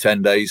week to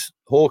 10 days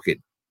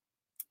hawking.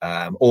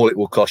 All it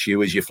will cost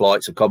you is your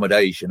flights,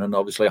 accommodation, and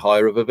obviously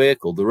hire of a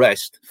vehicle. The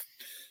rest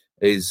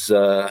is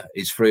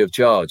free of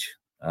charge,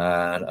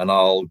 and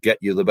I'll get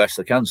you the best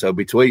I can. So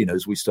between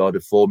us, we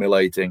started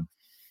formulating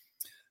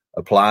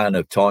a plan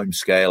of time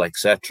scale,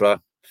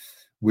 etc.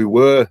 We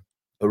were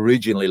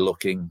originally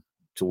looking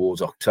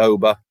towards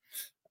October,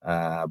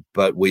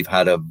 but we've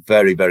had a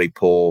very, very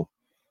poor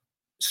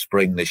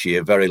spring this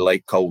year, very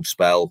late cold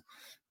spell,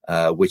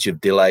 which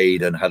have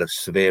delayed and had a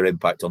severe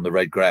impact on the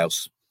red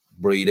grouse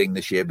breeding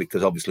this year,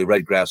 because obviously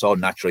red grouse are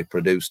naturally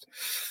produced.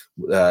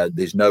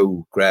 There's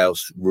no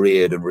grouse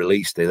reared and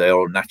released. They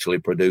are naturally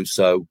produced.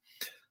 So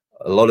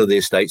a lot of the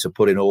estates are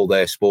putting all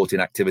their sporting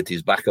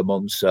activities back a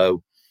month.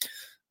 So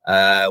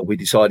we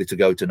decided to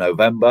go to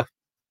November.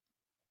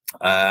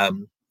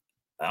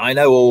 I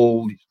know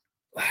all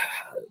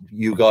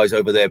you guys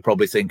over there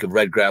probably think of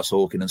red grouse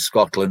hawking, and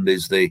Scotland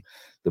is the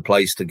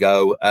place to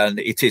go. And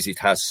it is. It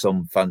has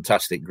some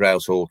fantastic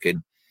grouse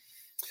hawking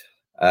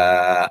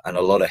and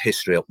a lot of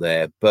history up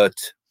there. But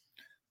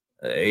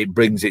it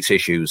brings its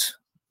issues.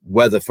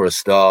 Weather for a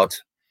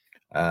start.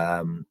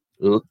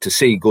 To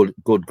see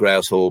good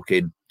grouse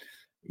hawking,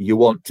 you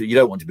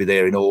don't want to be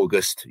there in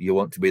August. You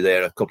want to be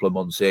there a couple of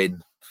months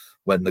in,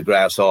 when the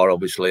grouse are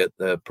obviously at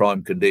the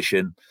prime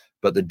condition.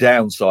 But the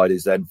downside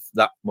is then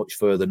that much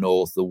further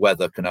north, the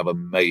weather can have a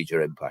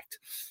major impact.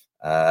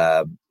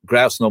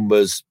 Grouse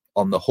numbers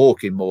on the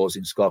hawking moors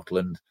in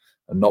Scotland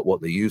are not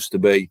what they used to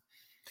be.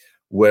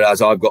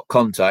 Whereas I've got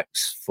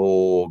contacts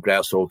for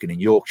grouse hawking in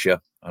Yorkshire,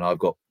 and I've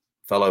got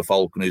fellow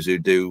falconers who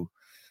do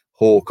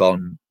hawk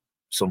on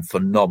some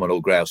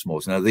phenomenal grouse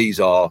moors. Now, these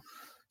are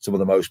some of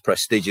the most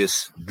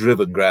prestigious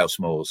driven grouse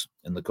moors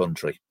in the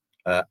country.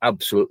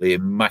 Absolutely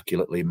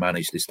immaculately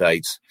managed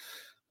estates,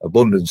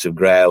 abundance of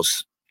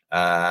grouse.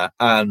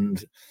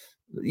 And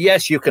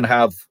yes, you can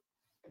have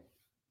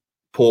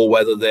poor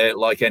weather there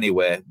like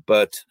anywhere,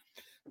 but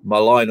my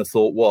line of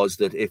thought was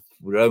that if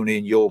we're only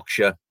in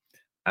Yorkshire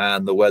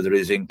and the weather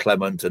is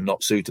inclement and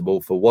not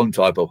suitable for one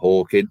type of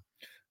hawking,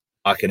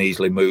 I can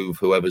easily move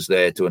whoever's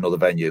there to another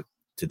venue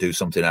to do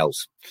something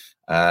else.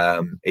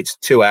 It's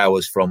 2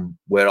 hours from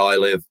where I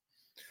live.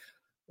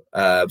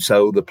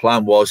 So the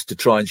plan was to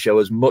try and show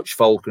as much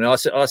falconry.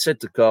 I said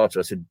to Carter,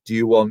 I said, do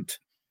you want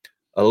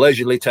a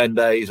leisurely 10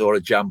 days or a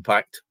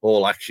jam-packed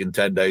all-action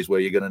 10 days where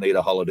you're going to need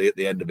a holiday at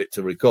the end of it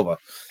to recover?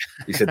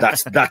 He said,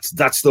 that's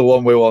the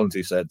one we want,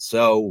 he said.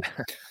 So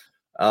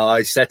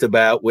I set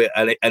about,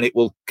 it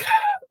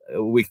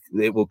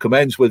will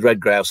commence with red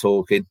grouse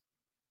hawking,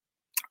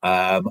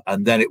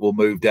 and then it will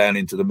move down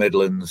into the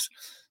Midlands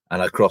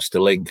and across to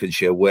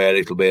Lincolnshire, where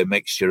it'll be a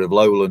mixture of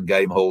lowland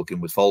game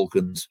hawking with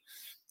falcons,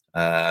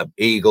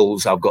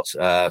 eagles. I've got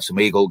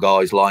some eagle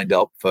guys lined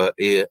up for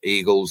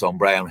eagles on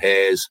brown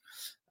hares,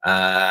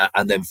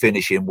 and then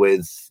finishing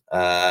with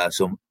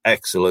some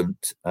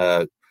excellent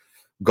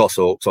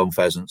goshawks on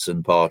pheasants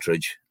and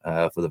partridge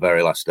for the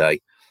very last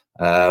day.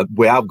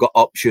 We have got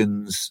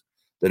options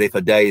that if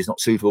a day is not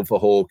suitable for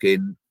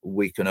hawking,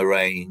 we can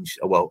arrange,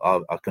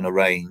 I can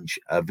arrange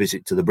a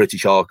visit to the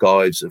British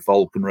Archives of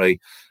Falconry,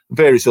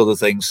 various other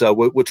things. So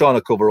we're trying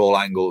to cover all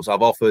angles.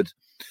 I've offered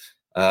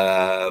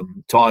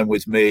time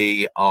with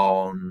me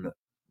on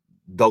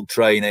dog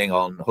training,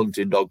 on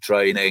hunting dog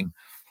training.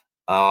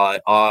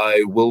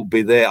 I will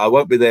be there. I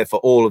won't be there for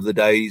all of the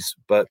days,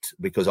 but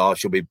because I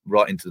shall be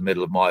right into the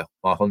middle of my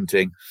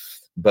hunting,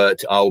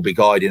 but I'll be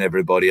guiding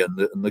everybody, and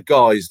the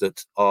guys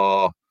that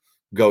are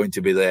going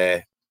to be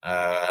there,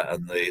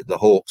 and the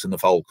hawks and the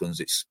falcons,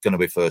 it's going to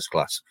be first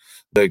class.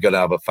 They're going to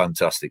have a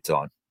fantastic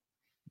time.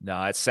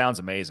 No, it sounds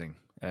amazing.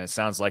 And it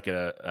sounds like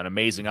an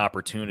amazing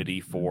opportunity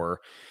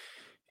for,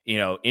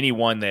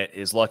 anyone that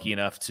is lucky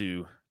enough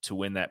to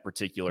win that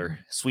particular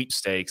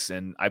sweepstakes.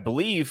 And I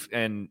believe,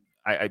 and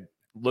I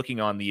looking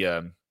on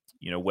the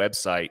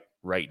website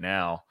right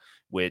now,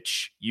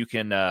 which you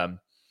can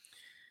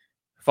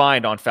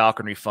find on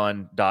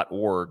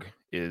falconryfund.org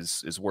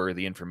is where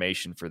the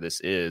information for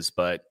this is.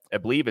 But I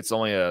believe it's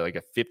only like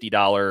a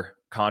 $50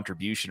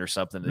 contribution or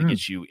something that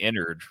gets you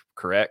entered,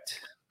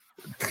 correct?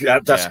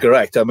 That's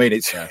correct. I mean,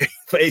 it's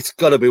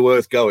got to be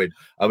worth going.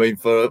 I mean,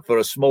 for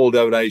a small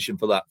donation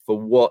for that, for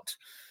what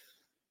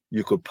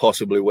you could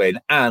possibly win,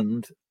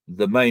 and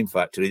the main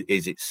factor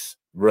is it's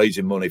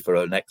raising money for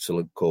an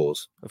excellent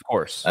cause. Of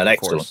course,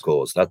 excellent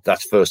cause.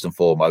 That's first and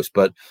foremost.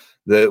 But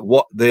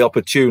the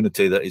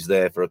opportunity that is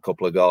there for a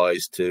couple of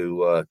guys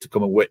to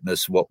come and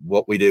witness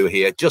what we do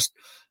here, just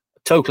a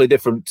totally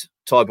different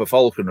type of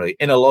falconry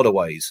in a lot of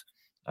ways.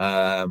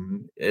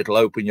 It'll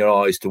open your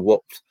eyes to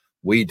what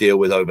we deal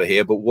with over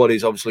here, but what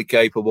is obviously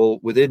capable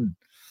within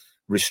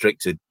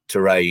restricted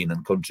terrain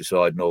and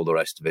countryside and all the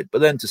rest of it. But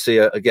then to see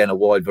a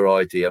wide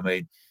variety. I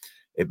mean,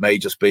 it may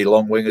just be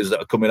long wingers that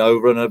are coming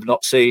over and have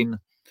not seen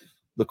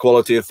the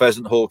quality of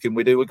pheasant hawking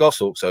we do with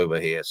goshawks over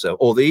here. So,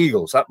 or the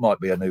eagles, that might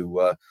be a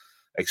new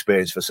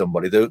experience for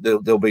somebody.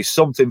 There'll be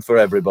something for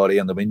everybody,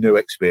 and there'll be new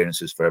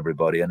experiences for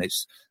everybody. And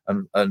it's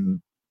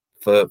and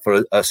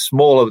for a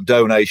smaller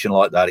donation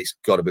like that, it's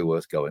got to be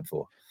worth going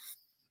for.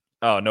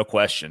 Oh, no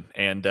question.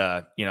 And,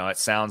 it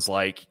sounds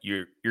like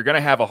you're going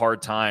to have a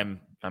hard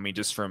time. I mean,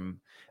 just from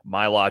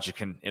my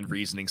logic and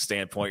reasoning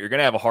standpoint, you're going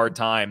to have a hard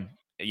time,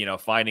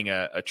 finding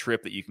a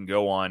trip that you can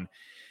go on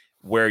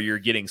where you're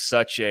getting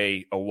such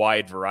a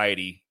wide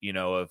variety,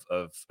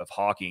 of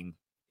hawking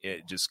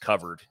it just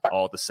covered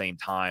all at the same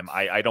time.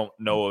 I don't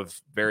know of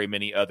very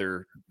many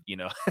other,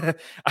 I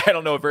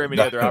don't know of very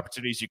many other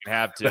opportunities you can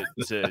have to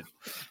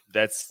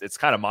it's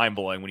kind of mind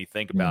blowing when you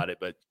think about it.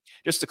 But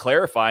just to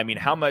clarify, I mean,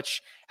 how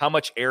much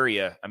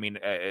area, I mean,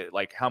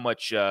 like how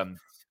much,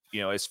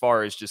 as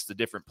far as just the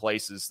different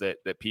places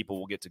that people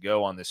will get to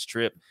go on this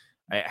trip,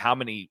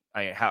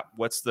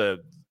 what's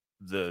the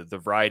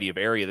variety of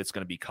area that's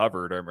going to be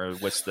covered, or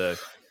what's the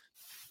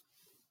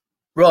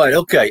right?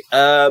 Okay,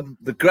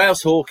 the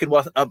grouse hawking.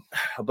 Well, I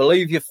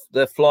believe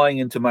they're flying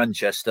into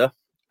Manchester,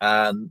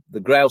 and the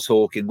grouse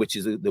hawking, which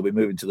is they'll be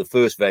moving to the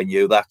first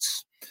venue.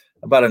 That's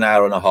about an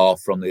hour and a half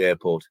from the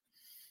airport,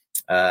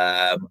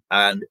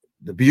 and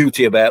the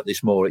beauty about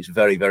this moor, it's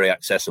very, very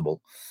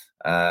accessible.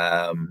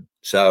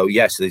 So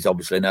yes, there's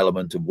obviously an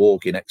element of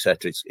walking,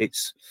 etc.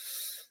 It's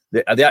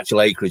the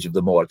actual acreage of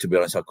the moor, to be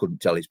honest, I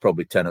couldn't tell. It's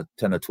probably 10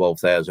 or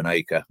 12,000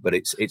 acre, but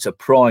it's a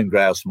prime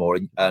grouse moor,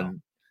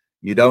 and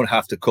you don't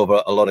have to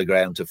cover a lot of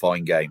ground to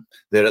find game.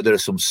 There are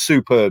some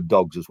superb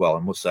dogs as well. I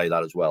must say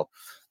that as well.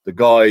 The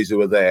guys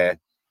who are there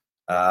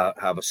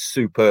have a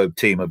superb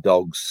team of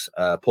dogs,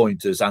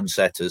 pointers and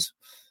setters.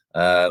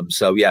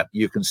 So yeah,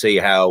 you can see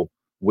how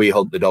we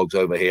hunt the dogs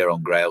over here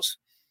on grouse.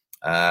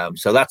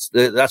 So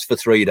that's for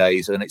 3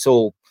 days, and it's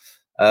all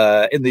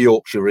in the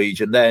Yorkshire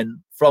region.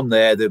 Then from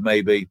there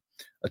may be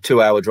a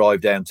 2-hour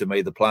drive down to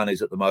me. The plan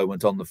is at the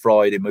moment on the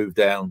Friday, move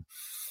down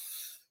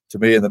to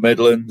me in the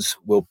Midlands.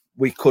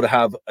 We could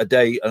have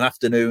an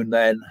afternoon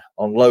then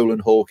on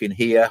lowland hawking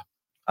here,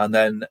 and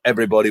then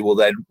we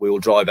will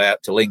drive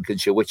out to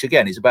Lincolnshire, which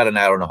again is about an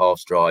hour and a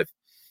half's drive,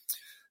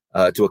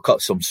 to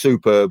some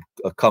superb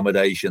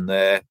accommodation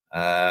there,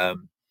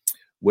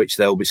 which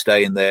they'll be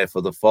staying there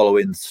for the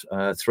following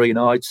 3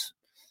 nights.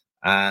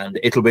 And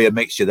it'll be a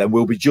mixture. Then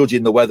we'll be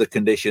judging the weather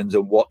conditions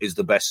and what is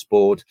the best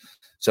sport.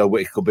 So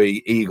it could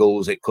be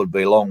eagles, it could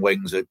be long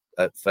wings at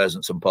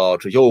pheasants and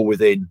partridge, all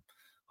within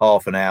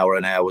half an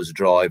hour's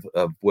drive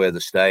of where they're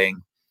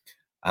staying.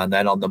 And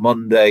then on the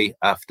Monday,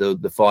 after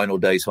the final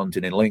day's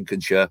hunting in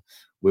Lincolnshire,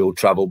 we'll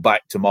travel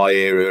back to my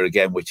area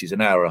again, which is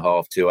an hour and a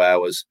half, 2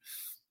 hours,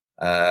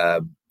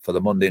 for the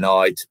Monday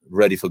night,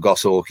 ready for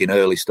goshawking,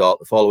 early start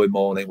the following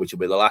morning, which will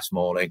be the last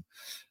morning.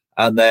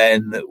 And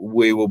then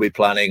we will be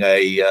planning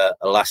a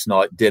last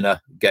night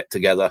dinner get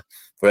together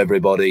for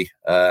everybody,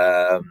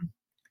 to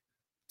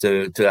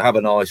have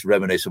a nice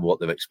reminisce of what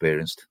they've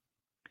experienced.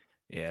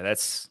 Yeah,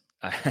 that's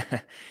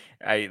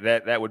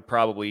that'll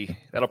probably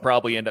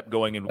end up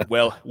going in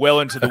well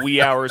into the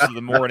wee hours of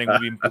the morning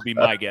would be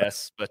my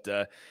guess. But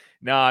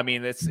no, I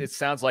mean it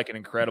sounds like an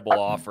incredible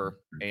offer,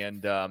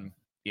 and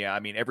yeah,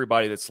 I mean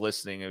everybody that's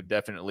listening,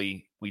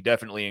 we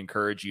definitely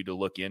encourage you to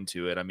look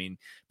into it. I mean,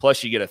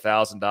 plus you get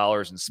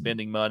 $1,000 in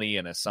spending money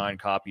and a signed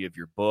copy of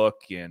your book,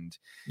 and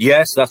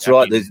yes, that's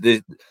right.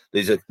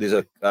 There's a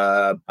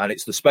and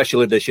it's the special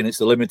edition. It's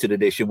the limited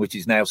edition, which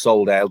is now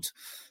sold out.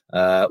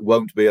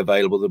 Won't be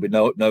available. There'll be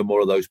no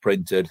more of those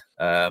printed.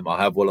 I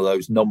have one of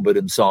those numbered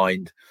and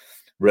signed,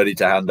 ready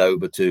to hand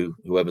over to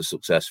whoever's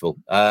successful.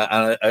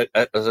 And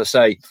as I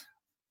say,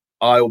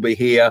 I will be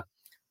here.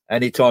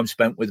 Any time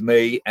spent with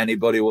me,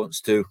 anybody wants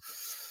to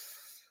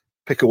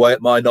pick away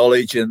at my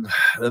knowledge, and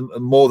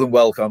I'm more than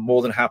welcome. I'm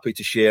more than happy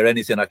to share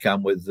anything I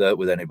can with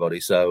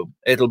anybody. So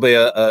it'll be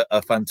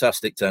a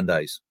fantastic 10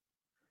 days.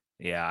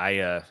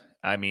 Yeah,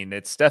 I mean,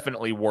 it's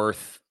definitely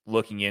worth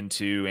looking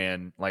into.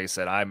 And like I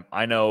said,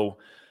 I know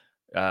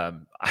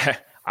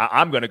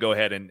I'm going to go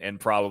ahead and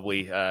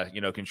probably,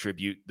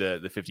 contribute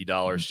the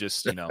 $50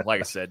 just,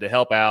 like I said, to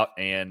help out,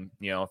 and,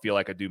 feel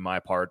like I do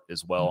my part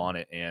as well on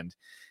it. And,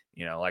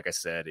 like I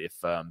said, if,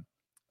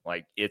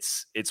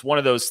 it's one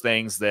of those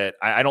things that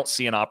I don't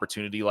see an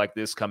opportunity like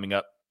this coming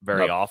up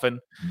very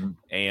often. Mm-hmm.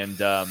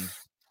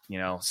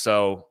 And,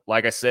 so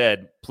like I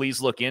said,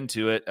 please look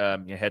into it.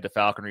 You head to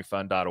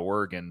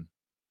falconryfund.org and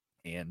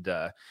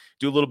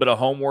do a little bit of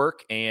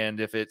homework. And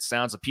if it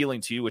sounds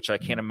appealing to you, which I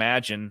can't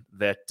imagine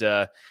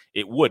that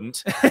it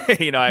wouldn't,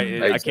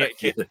 I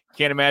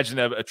can't imagine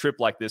a trip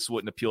like this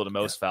wouldn't appeal to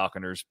most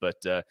falconers. But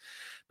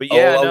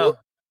yeah,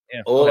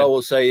 all I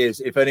will say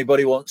is, if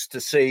anybody wants to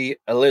see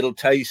a little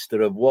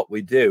taster of what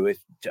we do,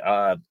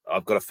 I've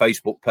got a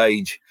Facebook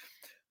page.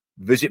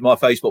 Visit my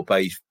Facebook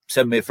page.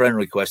 Send me a friend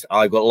request.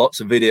 I've got lots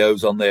of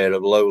videos on there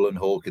of lowland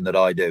hawking that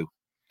I do,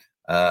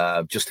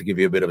 just to give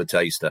you a bit of a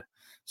taster.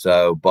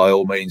 So by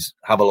all means,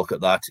 have a look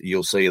at that.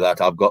 You'll see that.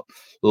 I've got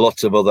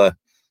lots of other,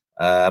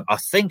 I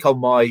think on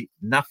my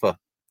NAFA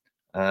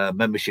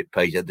membership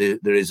page,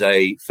 there is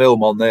a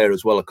film on there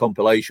as well, a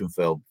compilation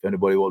film, if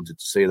anybody wanted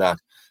to see that,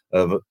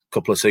 of a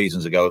couple of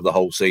seasons ago, of the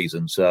whole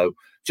season. So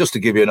just to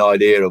give you an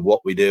idea of what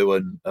we do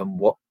and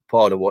what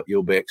part of what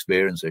you'll be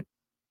experiencing.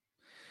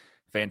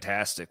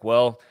 Fantastic.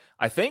 Well,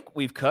 I think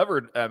we've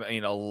covered,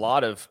 a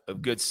lot of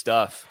good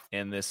stuff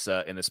in this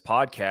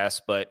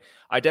podcast, but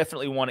I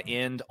definitely want to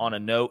end on a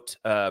note.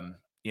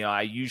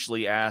 I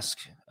usually ask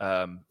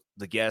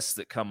the guests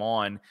that come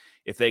on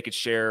if they could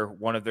share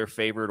one of their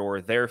favorite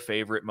or their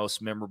favorite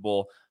most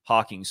memorable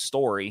hawking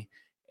story.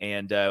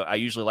 And I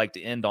usually like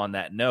to end on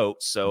that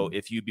note. So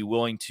if you'd be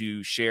willing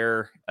to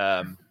share,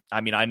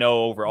 I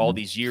know over all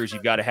these years,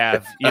 you've got to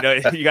have, you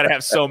got to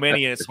have so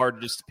many, and it's hard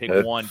to just pick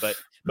one,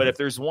 but if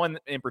there's one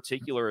in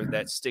particular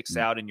that sticks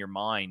out in your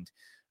mind,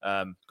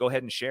 go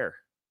ahead and share.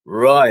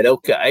 Right.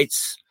 Okay.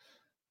 It's,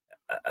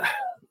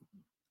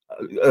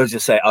 as I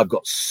say, I've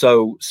got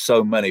so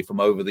many from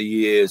over the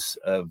years,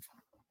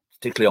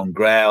 particularly on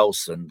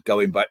grouse and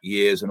going back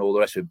years and all the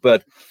rest of it.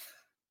 But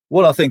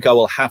what I think I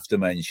will have to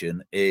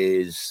mention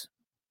is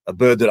a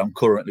bird that I'm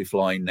currently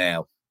flying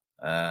now.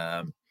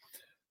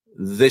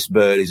 This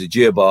bird is a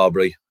Geo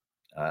Barbary.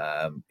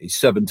 He's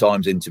 7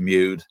 times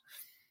intermewed.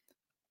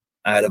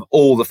 Out of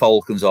all the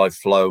falcons I've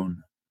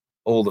flown,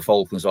 all the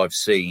falcons I've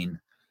seen,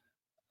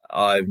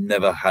 I've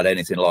never had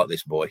anything like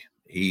this boy.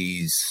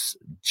 He's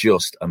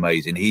just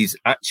amazing. He's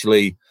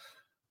actually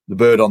the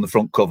bird on the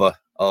front cover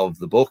of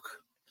the book.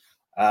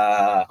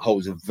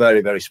 Holds a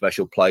very, very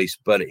special place,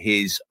 but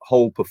his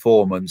whole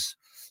performance,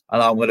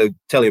 and I'm going to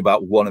tell you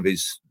about one of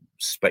his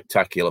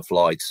spectacular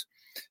flights,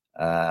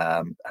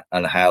 and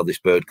how this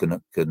bird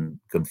can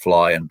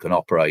fly and can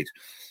operate.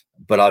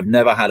 But I've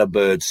never had a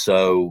bird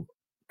so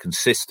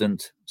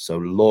consistent, so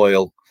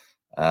loyal,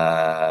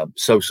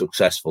 so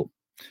successful.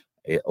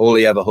 All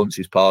he ever hunts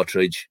is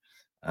partridge,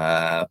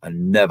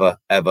 and never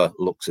ever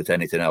looks at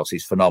anything else.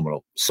 He's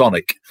phenomenal.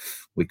 Sonic,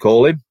 we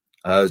call him.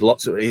 He has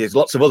lots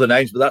of other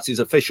names, but that's his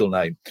official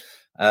name.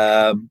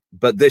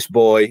 But this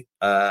boy,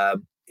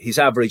 his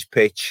average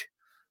pitch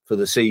for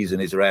the season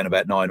is around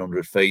about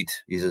 900 feet.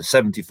 He's a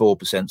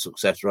 74%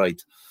 success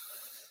rate.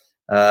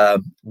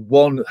 Probably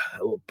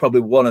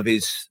one of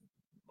his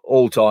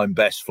all-time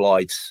best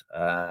flights,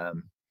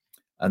 and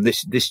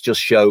this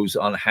just shows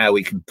on how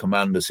he can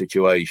command a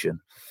situation.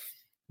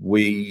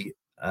 We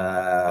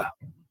were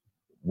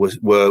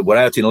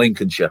out in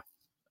Lincolnshire,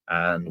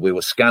 and we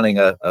were scanning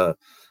a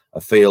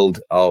field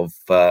of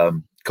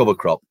cover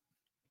crop.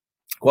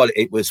 Well,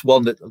 it was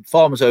one that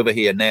farmers over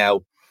here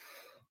now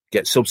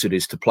get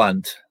subsidies to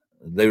plant.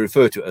 They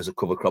refer to it as a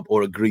cover crop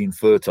or a green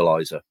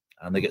fertilizer,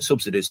 and they get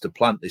subsidies to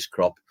plant this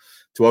crop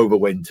to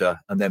overwinter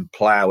and then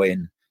plough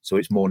in, so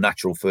it's more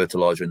natural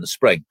fertilizer in the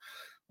spring.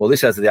 Well,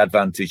 this has the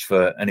advantage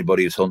for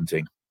anybody who's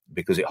hunting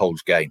because it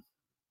holds game.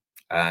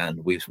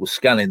 And we were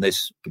scanning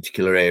this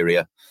particular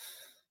area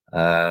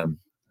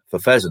for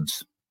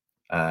pheasants.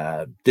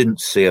 Didn't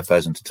see a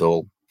pheasant at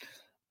all.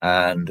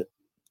 And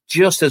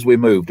just as we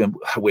moved, and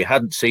we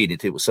hadn't seen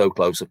it, it was so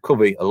close, a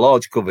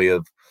large covey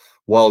of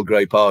wild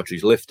grey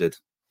partridge lifted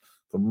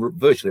from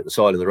virtually at the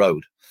side of the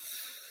road,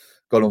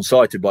 got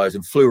unsighted by us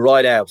and flew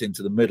right out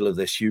into the middle of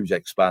this huge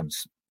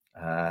expanse.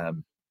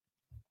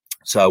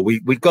 So we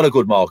got a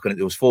good mark on it.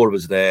 There was 4 of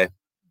us there,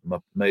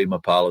 me, my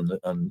pal,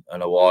 and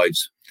our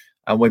wives.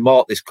 And we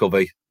marked this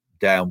covey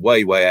down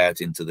way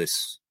out into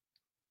this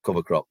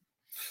cover crop.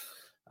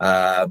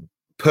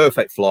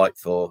 Perfect flight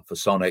for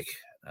Sonic,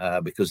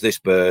 because this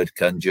bird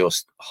can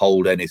just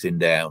hold anything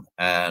down,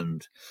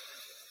 and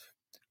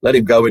let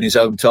him go in his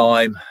own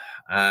time.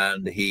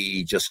 And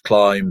he just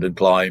climbed and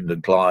climbed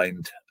and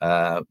climbed.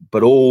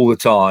 But all the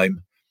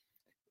time,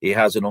 he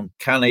has an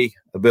uncanny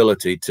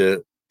ability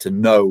to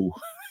know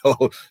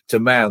to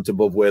mount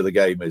above where the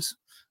game is.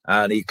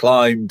 And he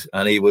climbed,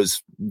 and he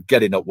was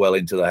getting up well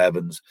into the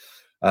heavens.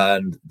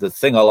 And the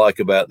thing I like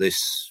about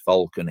this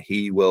falcon,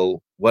 he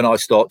will, when I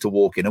start to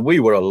walk in, and we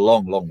were a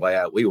long way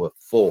out. We were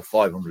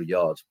 400-500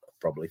 yards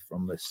probably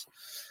from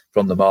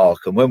the mark.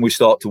 And when we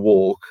start to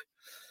walk,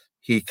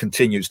 he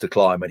continues to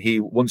climb. And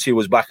once he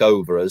was back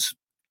over us,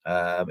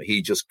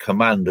 he just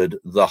commanded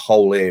the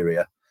whole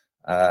area,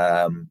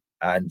 and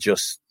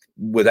just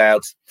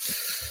without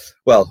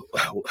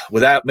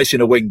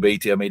missing a wing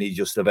beat. I mean, he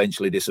just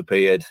eventually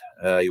disappeared.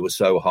 He was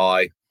so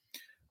high.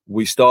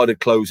 We started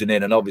closing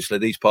in, and obviously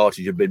these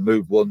partridge had been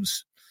moved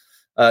once,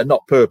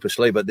 not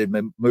purposely, but they'd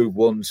been moved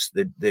once.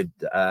 They'd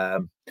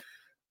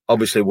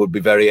obviously would be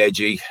very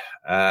edgy,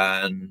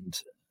 and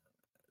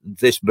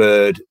this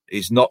bird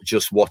is not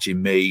just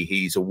watching me,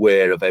 he's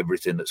aware of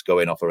everything that's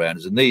going off around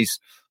us. And these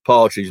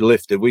partridge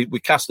lifted, we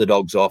cast the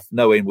dogs off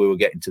knowing we were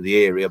getting to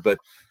the area, but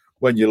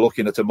when you're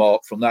looking at a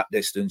mark from that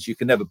distance, you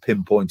can never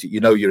pinpoint it. You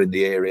know you're in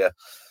the area.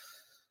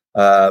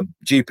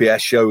 GPS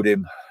showed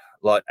him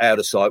like out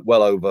of sight,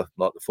 well over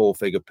like the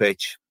 4-figure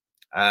pitch,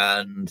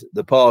 and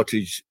the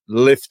partridge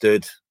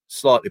lifted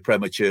slightly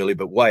prematurely,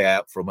 but way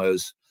out from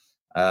us.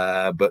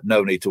 But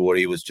no need to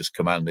worry, he was just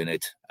commanding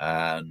it,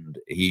 and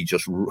he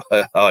just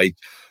like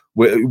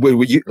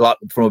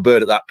from a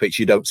bird at that pitch,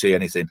 you don't see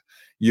anything.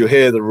 You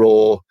hear the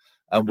roar,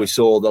 and we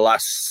saw the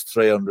last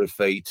 300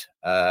 feet.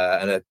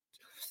 And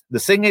the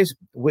thing is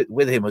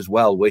with him as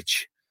well,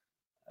 which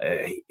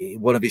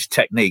one of his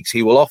techniques,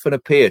 he will often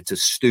appear to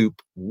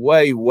stoop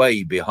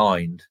way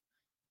behind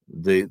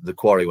the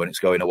quarry when it's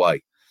going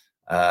away.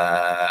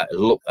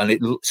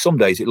 Some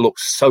days it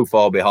looks so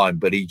far behind,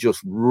 but he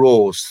just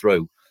roars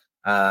through.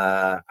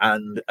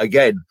 And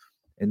again,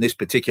 in this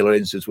particular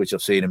instance, which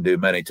I've seen him do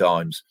many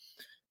times,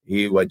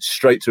 he went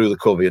straight through the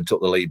covey and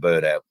took the lead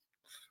bird out,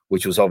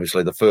 which was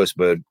obviously the first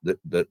bird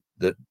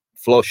that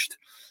flushed.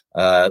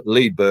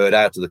 Lead bird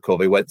out of the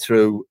covey, went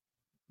through,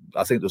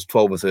 I think there was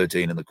 12 or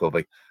 13 in the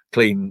covey,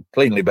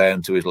 cleanly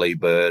bound to his lead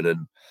bird.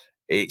 And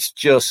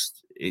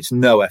it's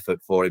no effort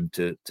for him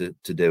to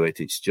do it.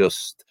 It's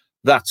just,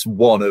 that's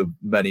one of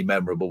many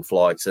memorable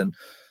flights. And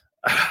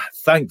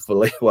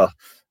thankfully,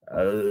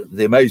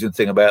 the amazing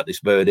thing about this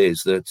bird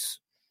is that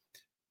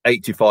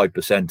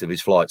 85% of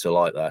his flights are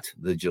like that.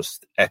 They're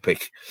just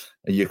epic.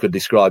 And you could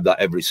describe that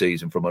every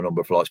season from a number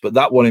of flights. But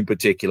that one in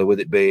particular, with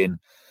it being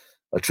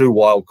a true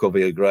wild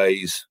covey of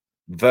greys,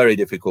 very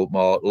difficult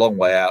mark, long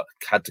way out,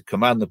 had to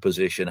command the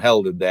position,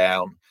 held them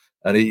down,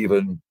 and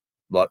even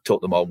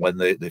took them on when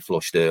they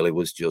flushed early,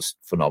 was just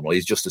phenomenal.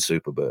 He's just a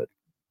super bird.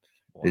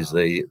 Wow. He's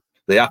the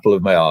apple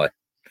of my eye.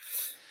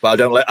 But I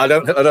don't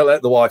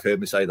let the wife hear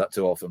me say that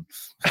too often.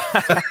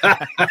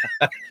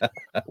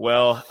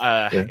 Well,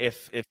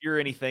 if you're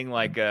anything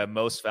like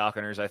most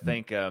falconers, I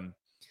think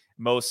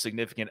most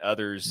significant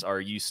others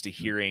are used to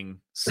hearing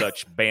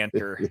such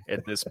banter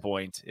at this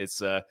point.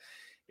 It's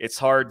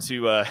hard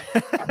to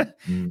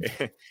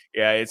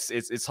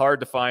it's hard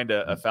to find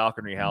a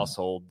falconry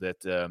household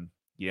that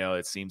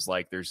it seems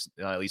like there's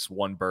at least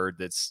one bird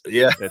that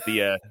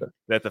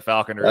the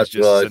falconer is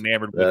just as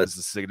enamored with as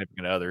the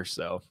significant other.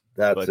 So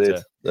that's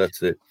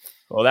it.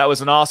 Well, that was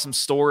an awesome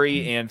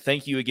story, and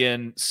thank you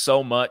again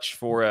so much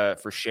for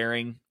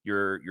sharing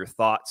your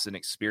thoughts and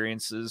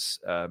experiences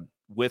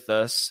with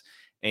us,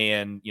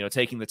 and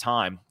taking the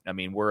time. I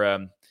mean,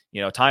 we're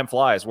time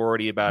flies. We're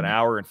already about an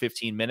hour and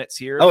 15 minutes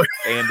here,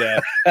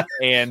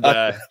 and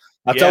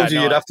I told you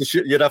you'd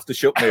have to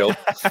shut me up.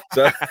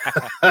 So.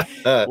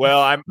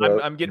 Well,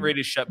 I'm getting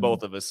ready to shut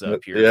both of us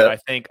up here. Yeah. But I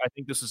think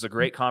this was a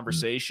great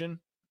conversation,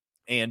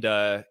 and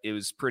it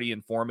was pretty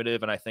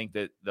informative, and I think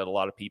that a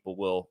lot of people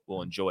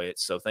will enjoy it.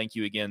 So thank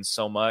you again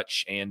so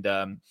much. And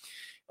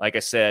like I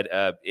said,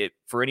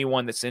 for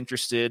anyone that's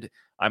interested,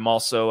 I'm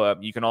also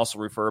you can also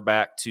refer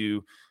back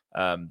to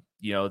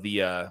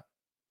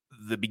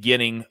the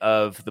beginning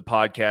of the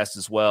podcast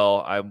as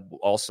well. I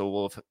also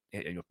will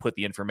put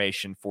the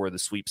information for the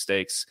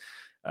sweepstakes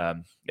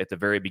at the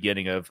very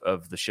beginning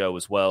of the show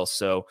as well.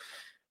 So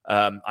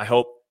I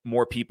hope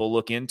more people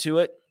look into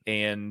it.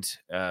 And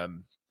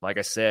like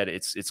I said,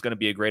 it's going to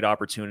be a great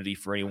opportunity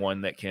for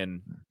anyone that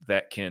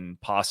can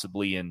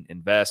possibly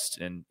invest.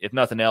 And if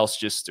nothing else,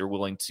 just they're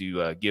willing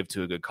to give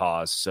to a good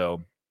cause.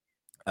 So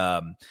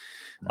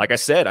like I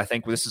said, I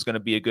think this is going to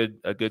be a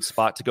good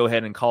spot to go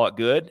ahead and call it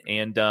good.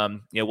 And,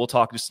 we'll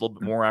talk just a little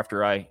bit more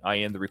after I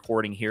end the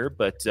recording here,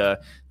 but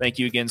thank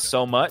you again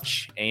so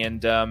much.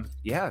 And have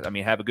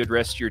a good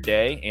rest of your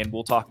day, and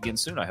we'll talk again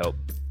soon, I hope.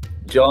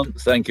 John,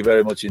 thank you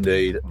very much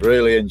indeed.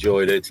 Really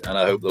enjoyed it. And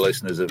I hope the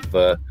listeners have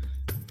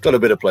got a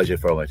bit of pleasure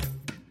from it.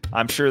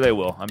 I'm sure they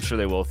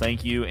will.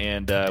 Thank you.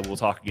 And we'll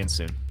talk again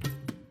soon.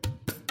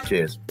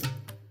 Cheers.